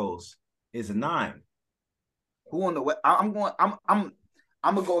West Coast is a 9? Who on the West? I'm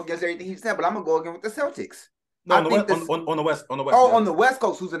gonna go against everything he said, but I'm gonna go again with the Celtics. No, on the West. Oh, on the West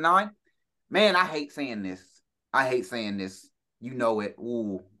Coast, who's a 9? Man, I hate saying this. You know it.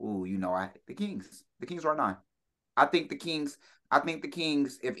 Ooh, you know the Kings. The Kings are a 9. I think the Kings,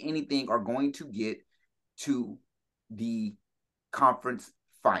 if anything, are going to get to the conference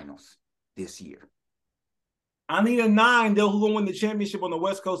finals this year. I need a 9. They'll who gonna win the championship on the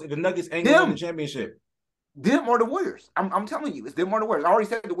West Coast if the Nuggets ain't gonna win the championship. Them or the Warriors. I'm telling you, it's them or the Warriors. I already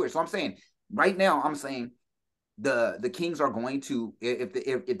said the Warriors. So I'm saying right now, I'm saying the Kings are going to if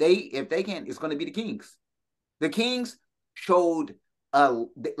they can, it's going to be the Kings. The Kings showed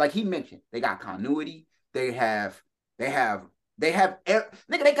like he mentioned, they got continuity. They have nigga,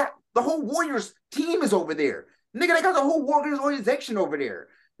 they got the whole Warriors team is over there. Nigga, they got the whole Warriors organization over there.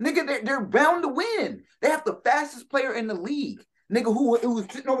 Nigga, they're bound to win. They have the fastest player in the league. Nigga, who was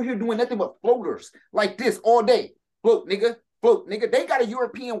sitting over here doing nothing but floaters like this all day. Float, nigga. Float, nigga. They got a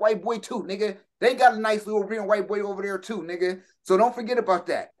European white boy too, nigga. They got a nice little European white boy over there too, nigga. So don't forget about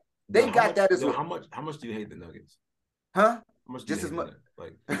that. They got that as well. How much do you hate the Nuggets? Huh? How much just as much.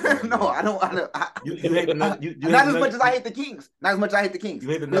 Like no, I don't. You hate the Nuggets. Not as much as I hate the Kings. Not as much as I hate the Kings. You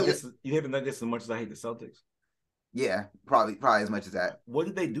hate the Nuggets. You hate the Nuggets as much as I hate the Celtics. Yeah, probably as much as that. What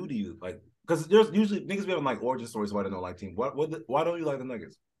did they do to you? Like, because there's usually niggas be having like origin stories why they don't like team. Why don't you like the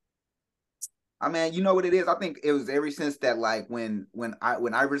Nuggets? I mean, you know what it is. I think it was ever since that, like when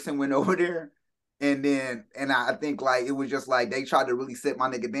Iverson went over there, and I think like it was just like they tried to really sit my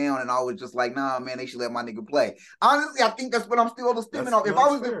nigga down, and I was just like, nah, man, they should let my nigga play. Honestly, I think that's what I'm still stemming off. If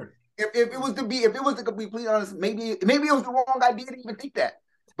it was to be complete honest, maybe it was the wrong idea to even think that.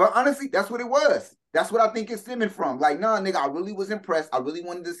 But honestly, that's what it was. That's what I think it's stemming from. Like, nah, nigga, I really was impressed. I really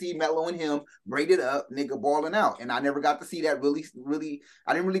wanted to see Melo and him braided up, nigga, balling out. And I never got to see that really.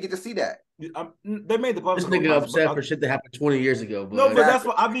 I didn't really get to see that. They made the this nigga upset for shit that happened 20 years ago. But. No, but that's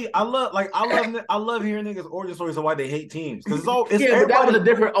what I love hearing niggas origin stories of why they hate teams. Because it's but that was a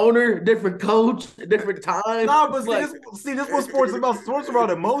different owner, different coach, different time. Nah, but see, this what sports about. Sports about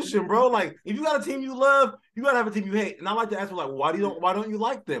emotion, bro. Like, if you got a team you love, you gotta have a team you hate. And I like to ask, like, why don't you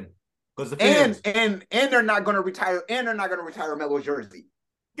like them? Because the fans and they're not gonna retire. And they're not gonna retire Melo's jersey.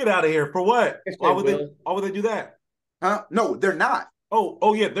 Get out of here for what? Why would they do that? Huh? No, they're not.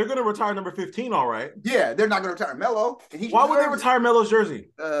 Oh yeah, they're gonna retire number 15, all right. Yeah, they're not gonna retire Melo. Why would they retire Melo's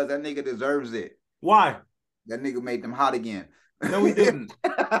jersey? That nigga deserves it. Why? That nigga made them hot again. No, he didn't.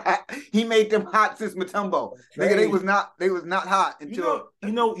 He made them hot since Mutombo. Nigga, they was not hot until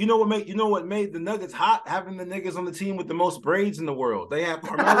you know what made the Nuggets hot? Having the niggas on the team with the most braids in the world. They had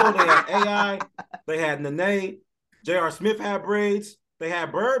Carmelo, they had AI, they had Nene, J.R. Smith had braids. They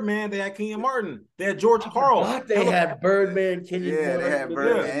had Birdman. They had Kenyon Martin. They had George Karl. They had Birdman, Kenyon Martin. They had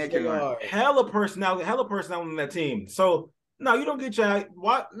Birdman and Kenyon Martin. Hella personality on that team. So no, you don't get your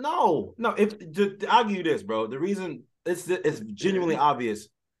what? No. If I'll give you this, bro. The reason it's genuinely obvious.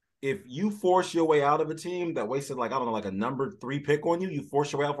 If you force your way out of a team that wasted like a number 3 pick on you, you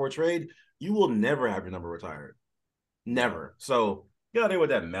force your way out for a trade, you will never have your number retired. Never. So get out there with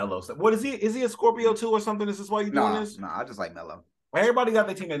that Melo stuff. What is he? Is he a Scorpio too or something? Is this why you doing this? No, I just like Melo. Everybody got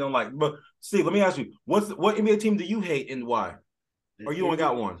their team they don't like. But Steve, let me ask you, what NBA team do you hate and why? Or you only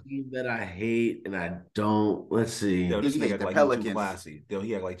got one? Team that I hate and I don't. Let's see. This nigga act like Pelicans. Too classy.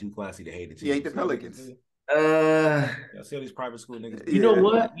 He act like too classy to hate it. He hate the Pelicans. See all these private school niggas. You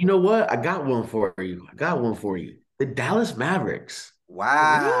know what? I got one for you. The Dallas Mavericks.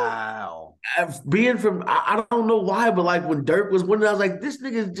 Wow. Being from, I don't know why, but like when Dirk was winning, I was like, this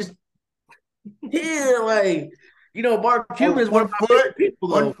nigga is just, like. Mark Cuban is one of my favorite people,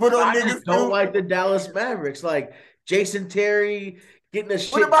 though. 1 foot on I niggas don't like the Dallas Mavericks. Like Jason Terry getting a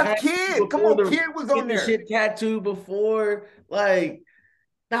shit. What about Kid? Come on, Kid was on there. Shit tattooed before, like,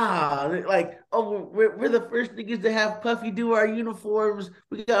 nah, like, oh, we're the first niggas to have Puffy do our uniforms.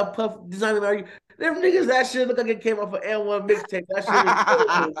 We got Puff designing our. Them niggas, that shit look like it came off an N1 mixtape. That shit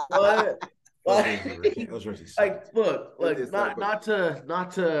was look,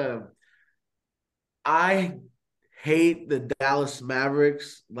 not to. I hate the Dallas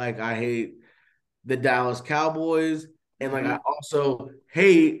Mavericks, like I hate the Dallas Cowboys, and like I also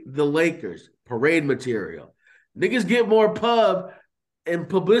hate the Lakers. Parade material. Niggas get more pub and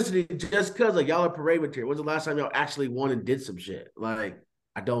publicity just because like y'all are parade material. When's the last time y'all actually won and did some shit? Like,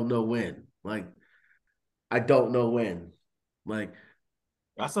 I don't know when. Like,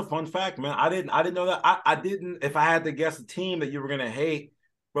 that's a fun fact, man. I didn't know that. I didn't. If I had to guess a team that you were gonna hate,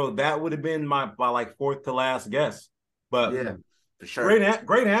 bro, that would have been my like 4th to last guess. But yeah, for sure.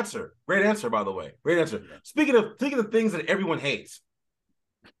 Great answer. Great answer, by the way. Great answer. Speaking of things that everyone hates,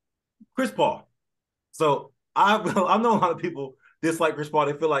 Chris Paul. So I know a lot of people dislike Chris Paul.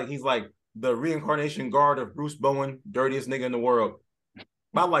 They feel like he's like the reincarnation guard of Bruce Bowen, dirtiest nigga in the world.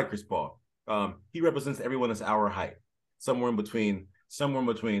 But I like Chris Paul. He represents everyone that's our height, somewhere in between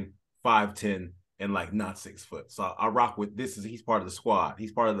 5'10" and like not 6 foot. So I rock with this. He's part of the squad.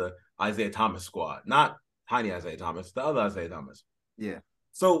 He's part of the Isaiah Thomas squad. Not Tiny Isaiah Thomas, the other Isaiah Thomas. Yeah.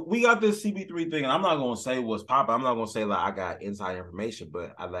 So we got this CP3 thing, and I'm not gonna say what's popping. I'm not gonna say like I got inside information,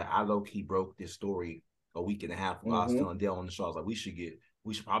 but I low key broke this story a week and a half ago. I was telling Dell on the show, I was like, we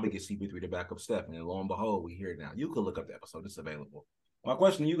should probably get CP3 to back up Steph, and then lo and behold, we hear it now. You could look up the episode; it's available. My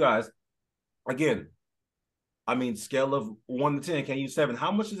question to you guys, again, I mean, scale of 1 to 10, can you 7?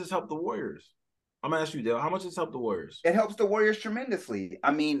 How much does this help the Warriors? I'm gonna ask you, Dale. How much does this help the Warriors? It helps the Warriors tremendously.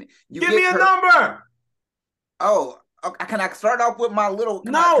 I mean, give me a number. Oh, can I start off with my little?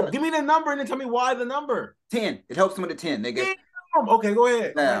 Give me the number and then tell me why the number. 10. It helps them with a 10, nigga. Damn. Okay, go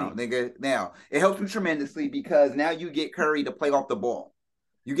ahead. Now, nigga. Now it helps them tremendously because now you get Curry to play off the ball.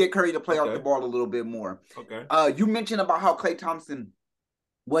 You get Curry to play off the ball a little bit more. Okay. You mentioned about how Klay Thompson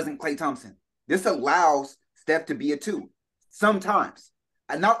wasn't Klay Thompson. This allows Steph to be a 2 sometimes,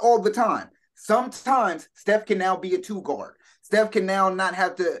 and not all the time. Sometimes Steph can now be a 2 guard. Steph can now not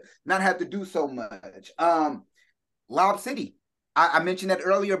have to do so much. Lob City, I mentioned that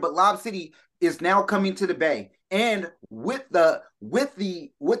earlier, but Lob City is now coming to the Bay, and with the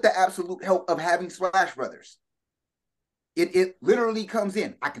absolute help of having Splash Brothers, it literally comes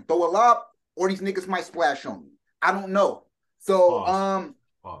in. I can throw a lob, or these niggas might splash on me. I don't know. So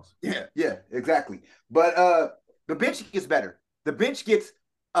Pause. Yeah, exactly. But the bench gets better. The bench gets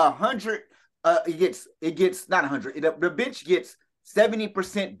 100. It gets not 100. The bench gets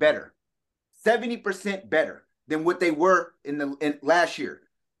 70% better. 70% better than what they were in last year.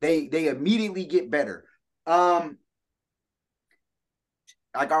 They immediately get better. Like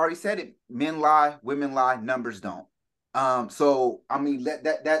I already said it, men lie, women lie, numbers don't. So I mean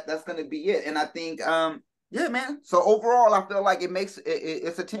that's gonna be it. And I think yeah, man. So overall, I feel like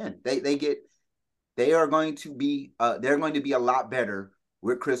it's a 10. They are going to be they're going to be a lot better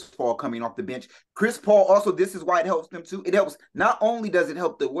with Chris Paul coming off the bench. Chris Paul also, this is why it helps them too. It helps, not only does it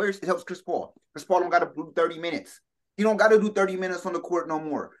help the Warriors, it helps Chris Paul. Chris Paul don't got to do 30 minutes. He don't got to do 30 minutes on the court no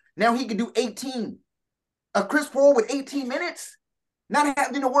more. Now he can do 18. Chris Paul with 18 minutes, not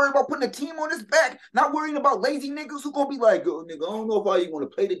having to worry about putting a team on his back, not worrying about lazy niggas who gonna be like, oh, nigga, I don't know if I even want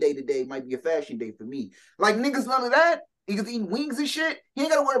to play today. Today might be a fashion day for me. Like, niggas, none of that. Niggas eating wings and shit. He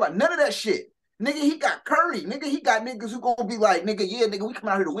ain't got to worry about none of that shit. Nigga, he got Curry. Nigga, he got niggas who gonna be like, nigga, yeah, nigga, we come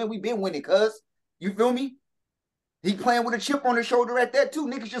out here to win. We been winning, cuz. You feel me? He playing with a chip on his shoulder at that too.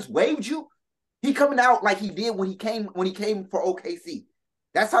 Niggas just waved you. He coming out like he did when he came for OKC.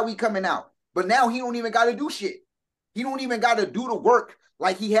 That's how he coming out. But now he don't even got to do shit. He don't even got to do the work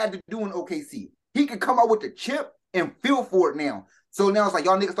like he had to do in OKC. He can come out with the chip and feel for it now. So now it's like,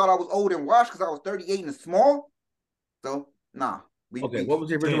 y'all niggas thought I was old and washed because I was 38 and small. So, nah. What was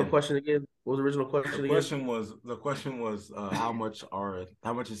the original question again? What was the original question again? The question was how much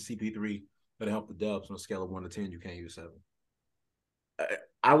is CP3 gonna help the Dubs on a scale of 1 to 10? You can't use 7.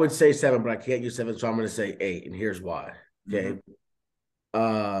 I would say 7, but I can't use 7, so I'm gonna say 8, and here's why. Okay.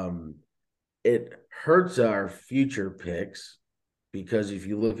 It hurts our future picks because if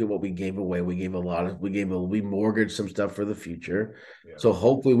you look at what we gave away, we mortgaged some stuff for the future. Yeah. So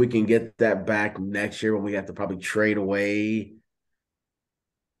hopefully we can get that back next year when we have to probably trade away.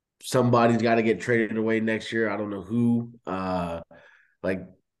 Somebody's got to get traded away next year. I don't know who. Like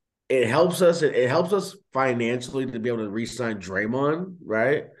it helps us. It helps us financially to be able to re-sign Draymond,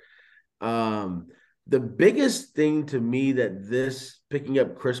 right? The biggest thing to me that this picking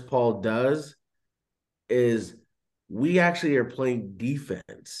up Chris Paul does is we actually are playing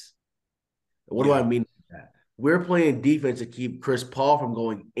defense. What do I mean by that? We're playing defense to keep Chris Paul from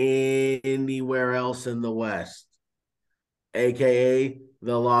going anywhere else in the West, aka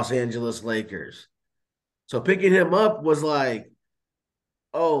the Los Angeles Lakers. So picking him up was like,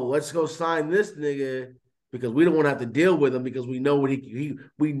 oh, let's go sign this nigga because we don't want to have to deal with him because we know what he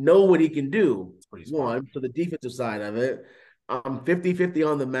can do. One, so the defensive side of it. I'm 50-50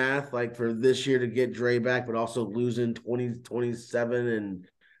 on the math, like for this year to get Dre back, but also losing 2027 and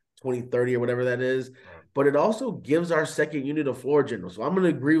 2030 or whatever that is. But it also gives our second unit a floor general. So I'm going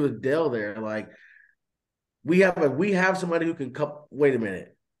to agree with Dell there. Like we have somebody who can wait a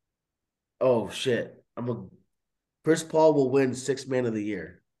minute. Oh shit. Chris Paul will win 6th man of the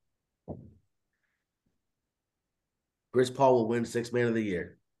year. Chris Paul will win 6th man of the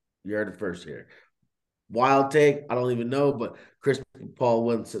year. You heard it first here. Wild take, I don't even know, but Chris Paul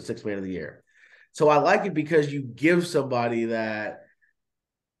wins 6th man of the year. So I like it because you give somebody that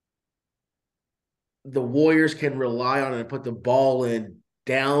the Warriors can rely on and put the ball in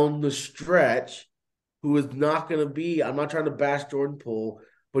down the stretch, who is not going to be, I'm not trying to bash Jordan Poole,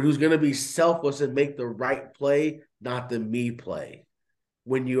 but who's going to be selfless and make the right play, not the me play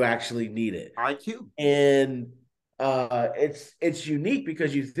when you actually need it. IQ. And it's unique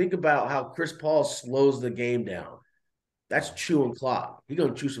because you think about how Chris Paul slows the game down. That's chewing clock. He's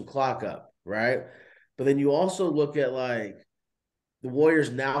gonna chew some clock up, right? But then you also look at like the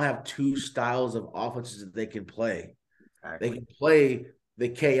Warriors now have two styles of offenses that they can play. Exactly. They can play the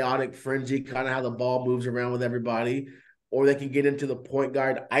chaotic frenzy, kind of how the ball moves around with everybody, or they can get into the point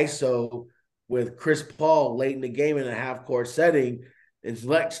guard ISO with Chris Paul late in the game in a half court setting and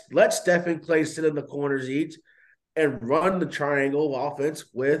let Steph and Clay sit in the corners each and run the triangle offense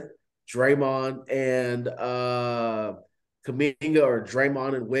with Draymond and Kuminga or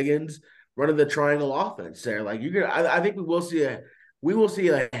Draymond and Wiggins running the triangle offense there. Like you're gonna, I think we will see a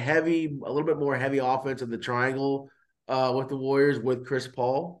little bit more heavy offense in the triangle with the Warriors with Chris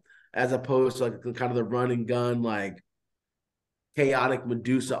Paul, as opposed to like kind of the run and gun, like chaotic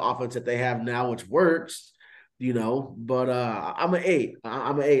Medusa offense that they have now, which works, But I'm an 8.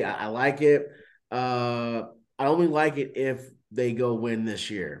 I'm an 8. I like it. I only like it if they go win this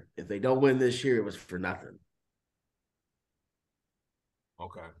year. If they don't win this year, it was for nothing.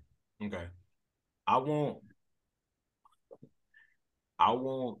 Okay. I won't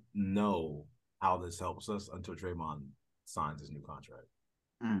know how this helps us until Draymond signs his new contract.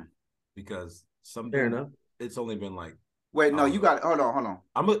 Because fair enough. It's only been like wait, no, you got it. Hold on.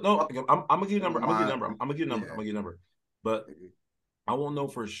 I'm gonna give you a number. I'm gonna give you a number. But I won't know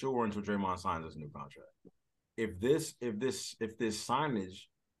for sure until Draymond signs his new contract. If this signage,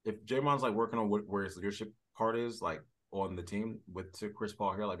 if Draymond's like working on where his leadership part is, like on the team with Chris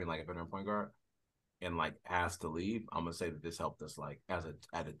Paul here, like being like a veteran point guard, and like has to leave, I'm gonna say that this helped us like at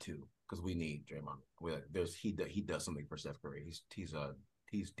a 2 because we need Draymond. He does something for Steph Curry.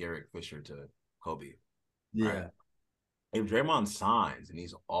 He's Derek Fisher to Kobe. Yeah. Right? If Draymond signs and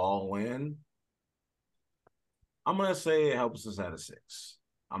he's all in, I'm gonna say it helps us at a 6.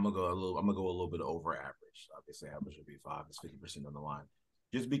 I'm gonna go a little bit over average. Obviously, average would be 5. It's 50% on the line.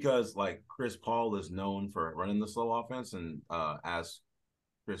 Just because like Chris Paul is known for running the slow offense, and as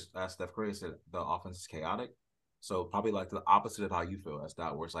Steph Curry said, the offense is chaotic. So probably like the opposite of how you feel, as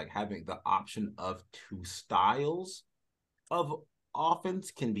that, where it's like having the option of 2 styles of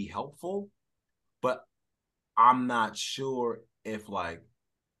offense can be helpful, but I'm not sure if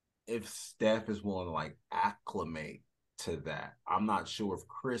Steph is willing to like acclimate to that. I'm not sure if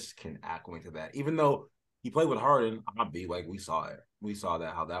Chris can acclimate to that, even though he played with Harden. I'll be like, we saw it. We saw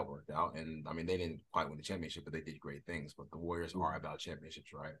that how that worked out, and I mean they didn't quite win the championship, but they did great things. But the Warriors are about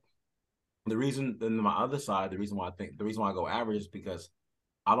championships, right? The reason, then my other side, the reason why I go average is because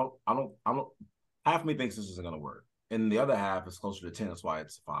I don't. Half of me thinks this isn't going to work, and the other half is closer to 10. That's why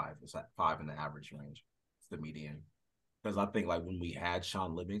it's 5. It's at 5 in the average range. It's the median, because I think like when we had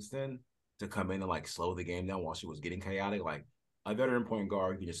Sean Livingston to come in and like slow the game down while she was getting chaotic, like a veteran point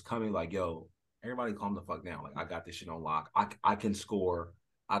guard can just come in like, yo, everybody calm the fuck down. Like, I got this shit on lock. I can score,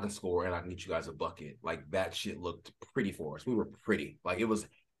 and I can get you guys a bucket. Like, that shit looked pretty for us. We were pretty. Like, it was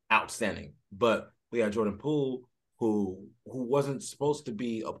outstanding. But we had Jordan Poole, who wasn't supposed to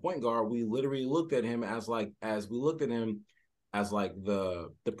be a point guard. We literally looked at him as the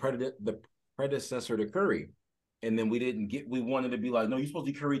predecessor to Curry. And then we wanted to be like, no, you're supposed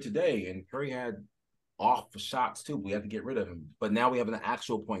to be Curry today. And Curry had off shots too. We had to get rid of him. But now we have an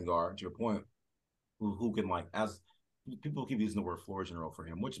actual point guard, to your point, who can, like, as people keep using the word floor general for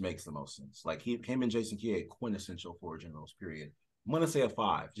him, which makes the most sense. Like him and Jason Kidd, quintessential floor generals, period. I'm going to say a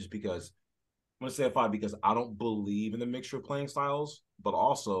 5 because I don't believe in the mixture of playing styles, but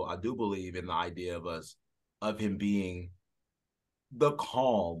also I do believe in the idea of him being the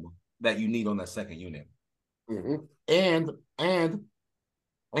calm that you need on that second unit. Mm-hmm.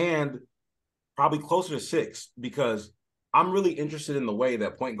 And probably closer to 6, because I'm really interested in the way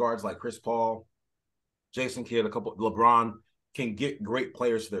that point guards like Chris Paul, Jason Kidd, LeBron can get great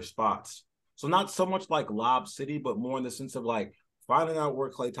players to their spots. So not so much like Lob City, but more in the sense of like finding out where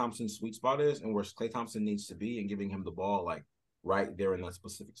Klay Thompson's sweet spot is and where Klay Thompson needs to be and giving him the ball like right there in that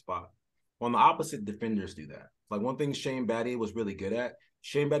specific spot. On the opposite, defenders do that. Like one thing Shane Battier was really good at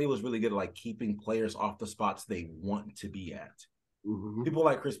like keeping players off the spots they want to be at. Mm-hmm. People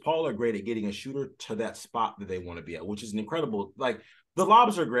like Chris Paul are great at getting a shooter to that spot that they want to be at, which is an incredible, like, the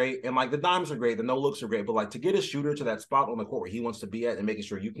lobs are great and like the dimes are great, the no looks are great, but like to get a shooter to that spot on the court where he wants to be at and making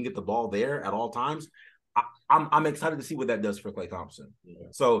sure you can get the ball there at all times, I'm excited to see what that does for Klay Thompson. Yeah.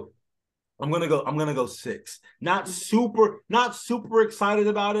 So I'm gonna go 6. Not super excited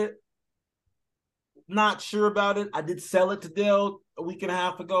about it. Not sure about it. I did sell it to Dell a week and a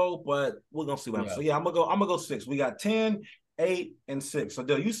half ago, but we're gonna see what happens. So yeah, I'm gonna go 6. We got 10, 8, and 6. So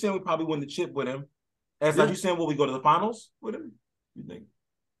Dell, you saying we probably win the chip with him? As you saying, will we go to the finals with him? You think?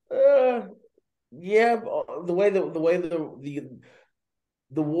 Yeah,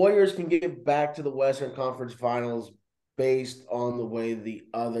 the Warriors can get back to the Western Conference Finals based on the way the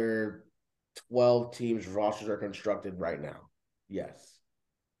other 12 teams rosters are constructed right now. Yes.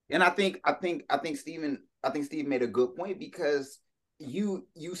 And I think Steve made a good point because you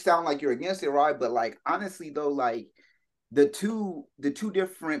sound like you're against it, right? But like honestly though, like the two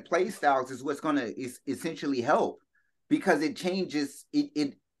different play styles is what's gonna is essentially help because it changes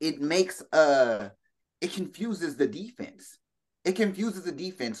it makes it confuses the defense. It confuses the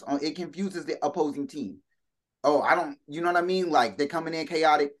defense on it confuses the opposing team. Oh, I don't, you know what I mean? Like they're coming in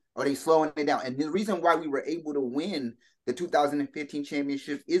chaotic or they slowing it down. And the reason why we were able to win the 2015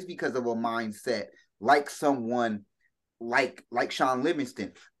 championship is because of a mindset like someone like Sean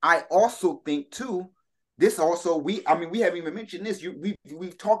Livingston. I also think too, this also we haven't even mentioned this.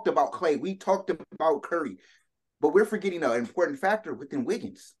 We've talked about Clay, we talked about Curry, but we're forgetting an important factor within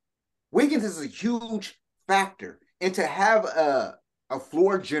Wiggins. Wiggins is a huge factor, and to have a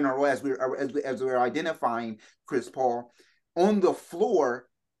floor general as we're identifying Chris Paul on the floor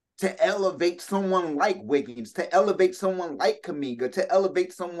to elevate someone like Wiggins, to elevate someone like Kaminga, to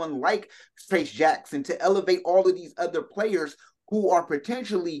elevate someone like Trace Jackson, to elevate all of these other players who are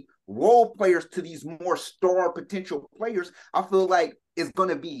potentially role players to these more star potential players. I feel like it's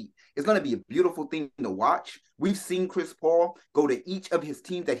gonna be a beautiful thing to watch. We've seen Chris Paul go to each of his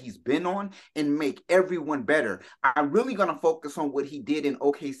teams that he's been on and make everyone better. I'm really gonna focus on what he did in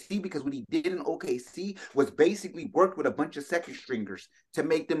OKC because what he did in OKC was basically work with a bunch of second stringers to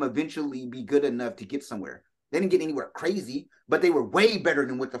make them eventually be good enough to get somewhere. They didn't get anywhere crazy, but they were way better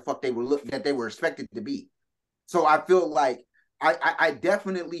than what the fuck they were expected to be. So I feel like I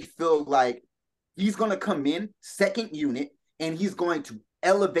definitely feel like he's going to come in second unit and he's going to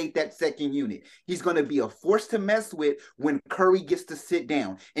elevate that second unit. He's going to be a force to mess with when Curry gets to sit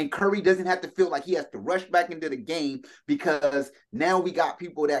down. And Curry doesn't have to feel like he has to rush back into the game because now we got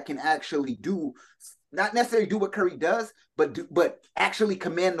people that can actually do, not necessarily do what Curry does, but actually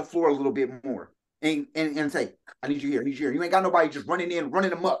command the floor a little bit more. And say, I need you here, I need you here. You ain't got nobody just running in,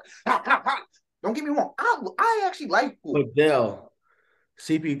 running amok. Ha, ha, ha. Don't get me wrong. I actually like pool. But Dell,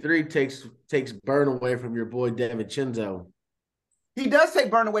 CP3 takes burn away from your boy DiVincenzo. He does take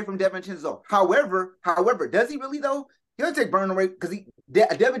burn away from DiVincenzo. However, does he really though? He'll take burn away because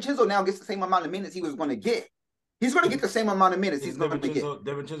DiVincenzo now gets the same amount of minutes he was going to get. He's going to get the same amount of minutes he's going to get.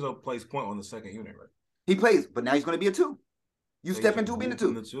 DiVincenzo plays point on the second unit, right? He plays, but now he's going to be a two. You step into being a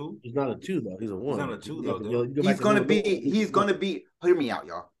two. He's not a two though. He's a one. He's not a two though. He's going to be. He's going to be. Hear me out,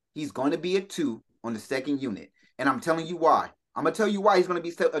 y'all. He's going to be a two on the second unit, and I'm telling you why. I'm gonna tell you why he's going to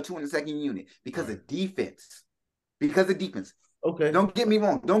be a two in the second unit because of defense. Because of defense. Okay. Don't get me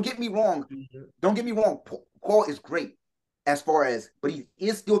wrong. Don't get me wrong. Paul is great as far as, but he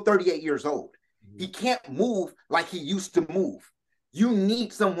is still 38 years old. He can't move like he used to move. You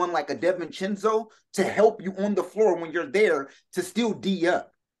need someone like a DiVincenzo to help you on the floor when you're there to still D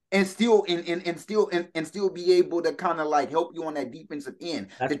up and still still be able to kind of like help you on that defensive end.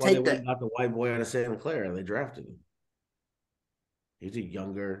 That's to why take they that. got the white boy out of Santa Clara and they drafted him. He's a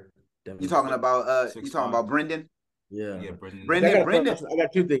younger. You talking about Brendan? Yeah, Brendan. I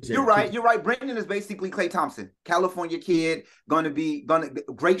got two things here. You're right. Brendan is basically Klay Thompson, California kid,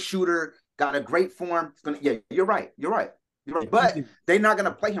 great shooter, got a great form. You're right. But they're not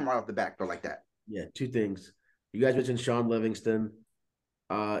gonna play him right off the back though like that. Yeah, two things. You guys mentioned Sean Livingston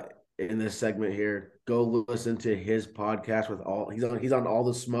in this segment here. Go listen to his podcast with he's on All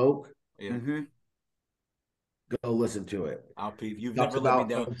the Smoke. Yeah. Mm-hmm. Go listen to it. I'll peep. You've never let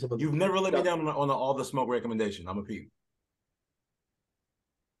me down. You've never let me down on the All the Smoke recommendation. I'm a peep.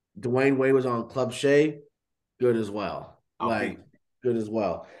 Dwayne Wade was on Club Shay. Good as well. Good as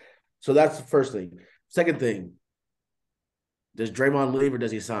well. So that's the first thing. Second thing, does Draymond leave or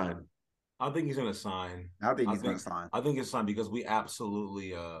does he sign? I think he's going to sign. I think he's going to sign. I think he's signed because we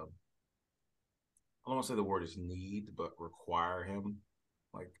absolutely, I don't want to say the word is need, but require him.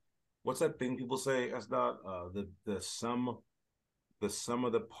 Like, what's that thing people say? That's not the sum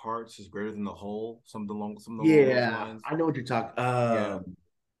of the parts is greater than the whole. Something along those lines. I know what you're talking.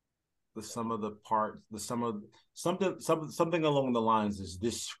 The sum of the parts, something along the lines is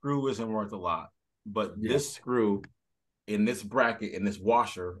this screw isn't worth a lot, but this screw in this bracket in this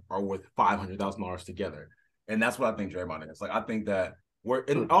washer are worth $500,000 together, and that's what I think Draymond is. Like I think that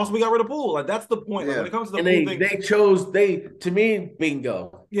and also we got rid of Poole. Like that's the point. Like, when it comes to the Poole thing, they chose to me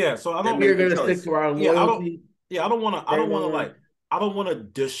bingo. Yeah, so I don't. We're gonna stick to our loyalty. I don't want to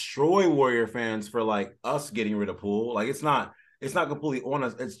destroy Warrior fans for like us getting rid of Poole. Like it's not completely on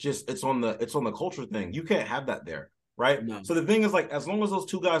us. It's on the culture thing. You can't have that there. right? No. So the thing is, like, as long as those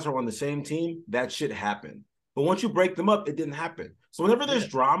two guys are on the same team, that shit happened. But once you break them up, it didn't happen. So whenever there's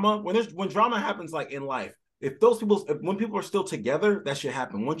drama, when drama happens, like in life, when people are still together, that shit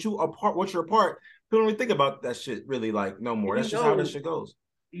happen. Once you're apart, people don't really think about that shit really, like, no more. That's just how that shit goes.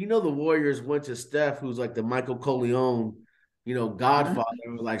 The Warriors went to Steph, who's like the Michael Corleone, godfather.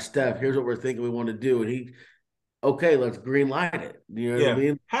 Like, Steph, here's what we're thinking we want to do. And he, okay, let's green light it. You know what I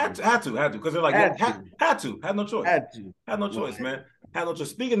mean? Had to. Because they're like, had no choice. Had no choice, man. Had no choice.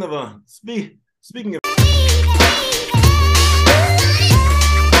 Speaking of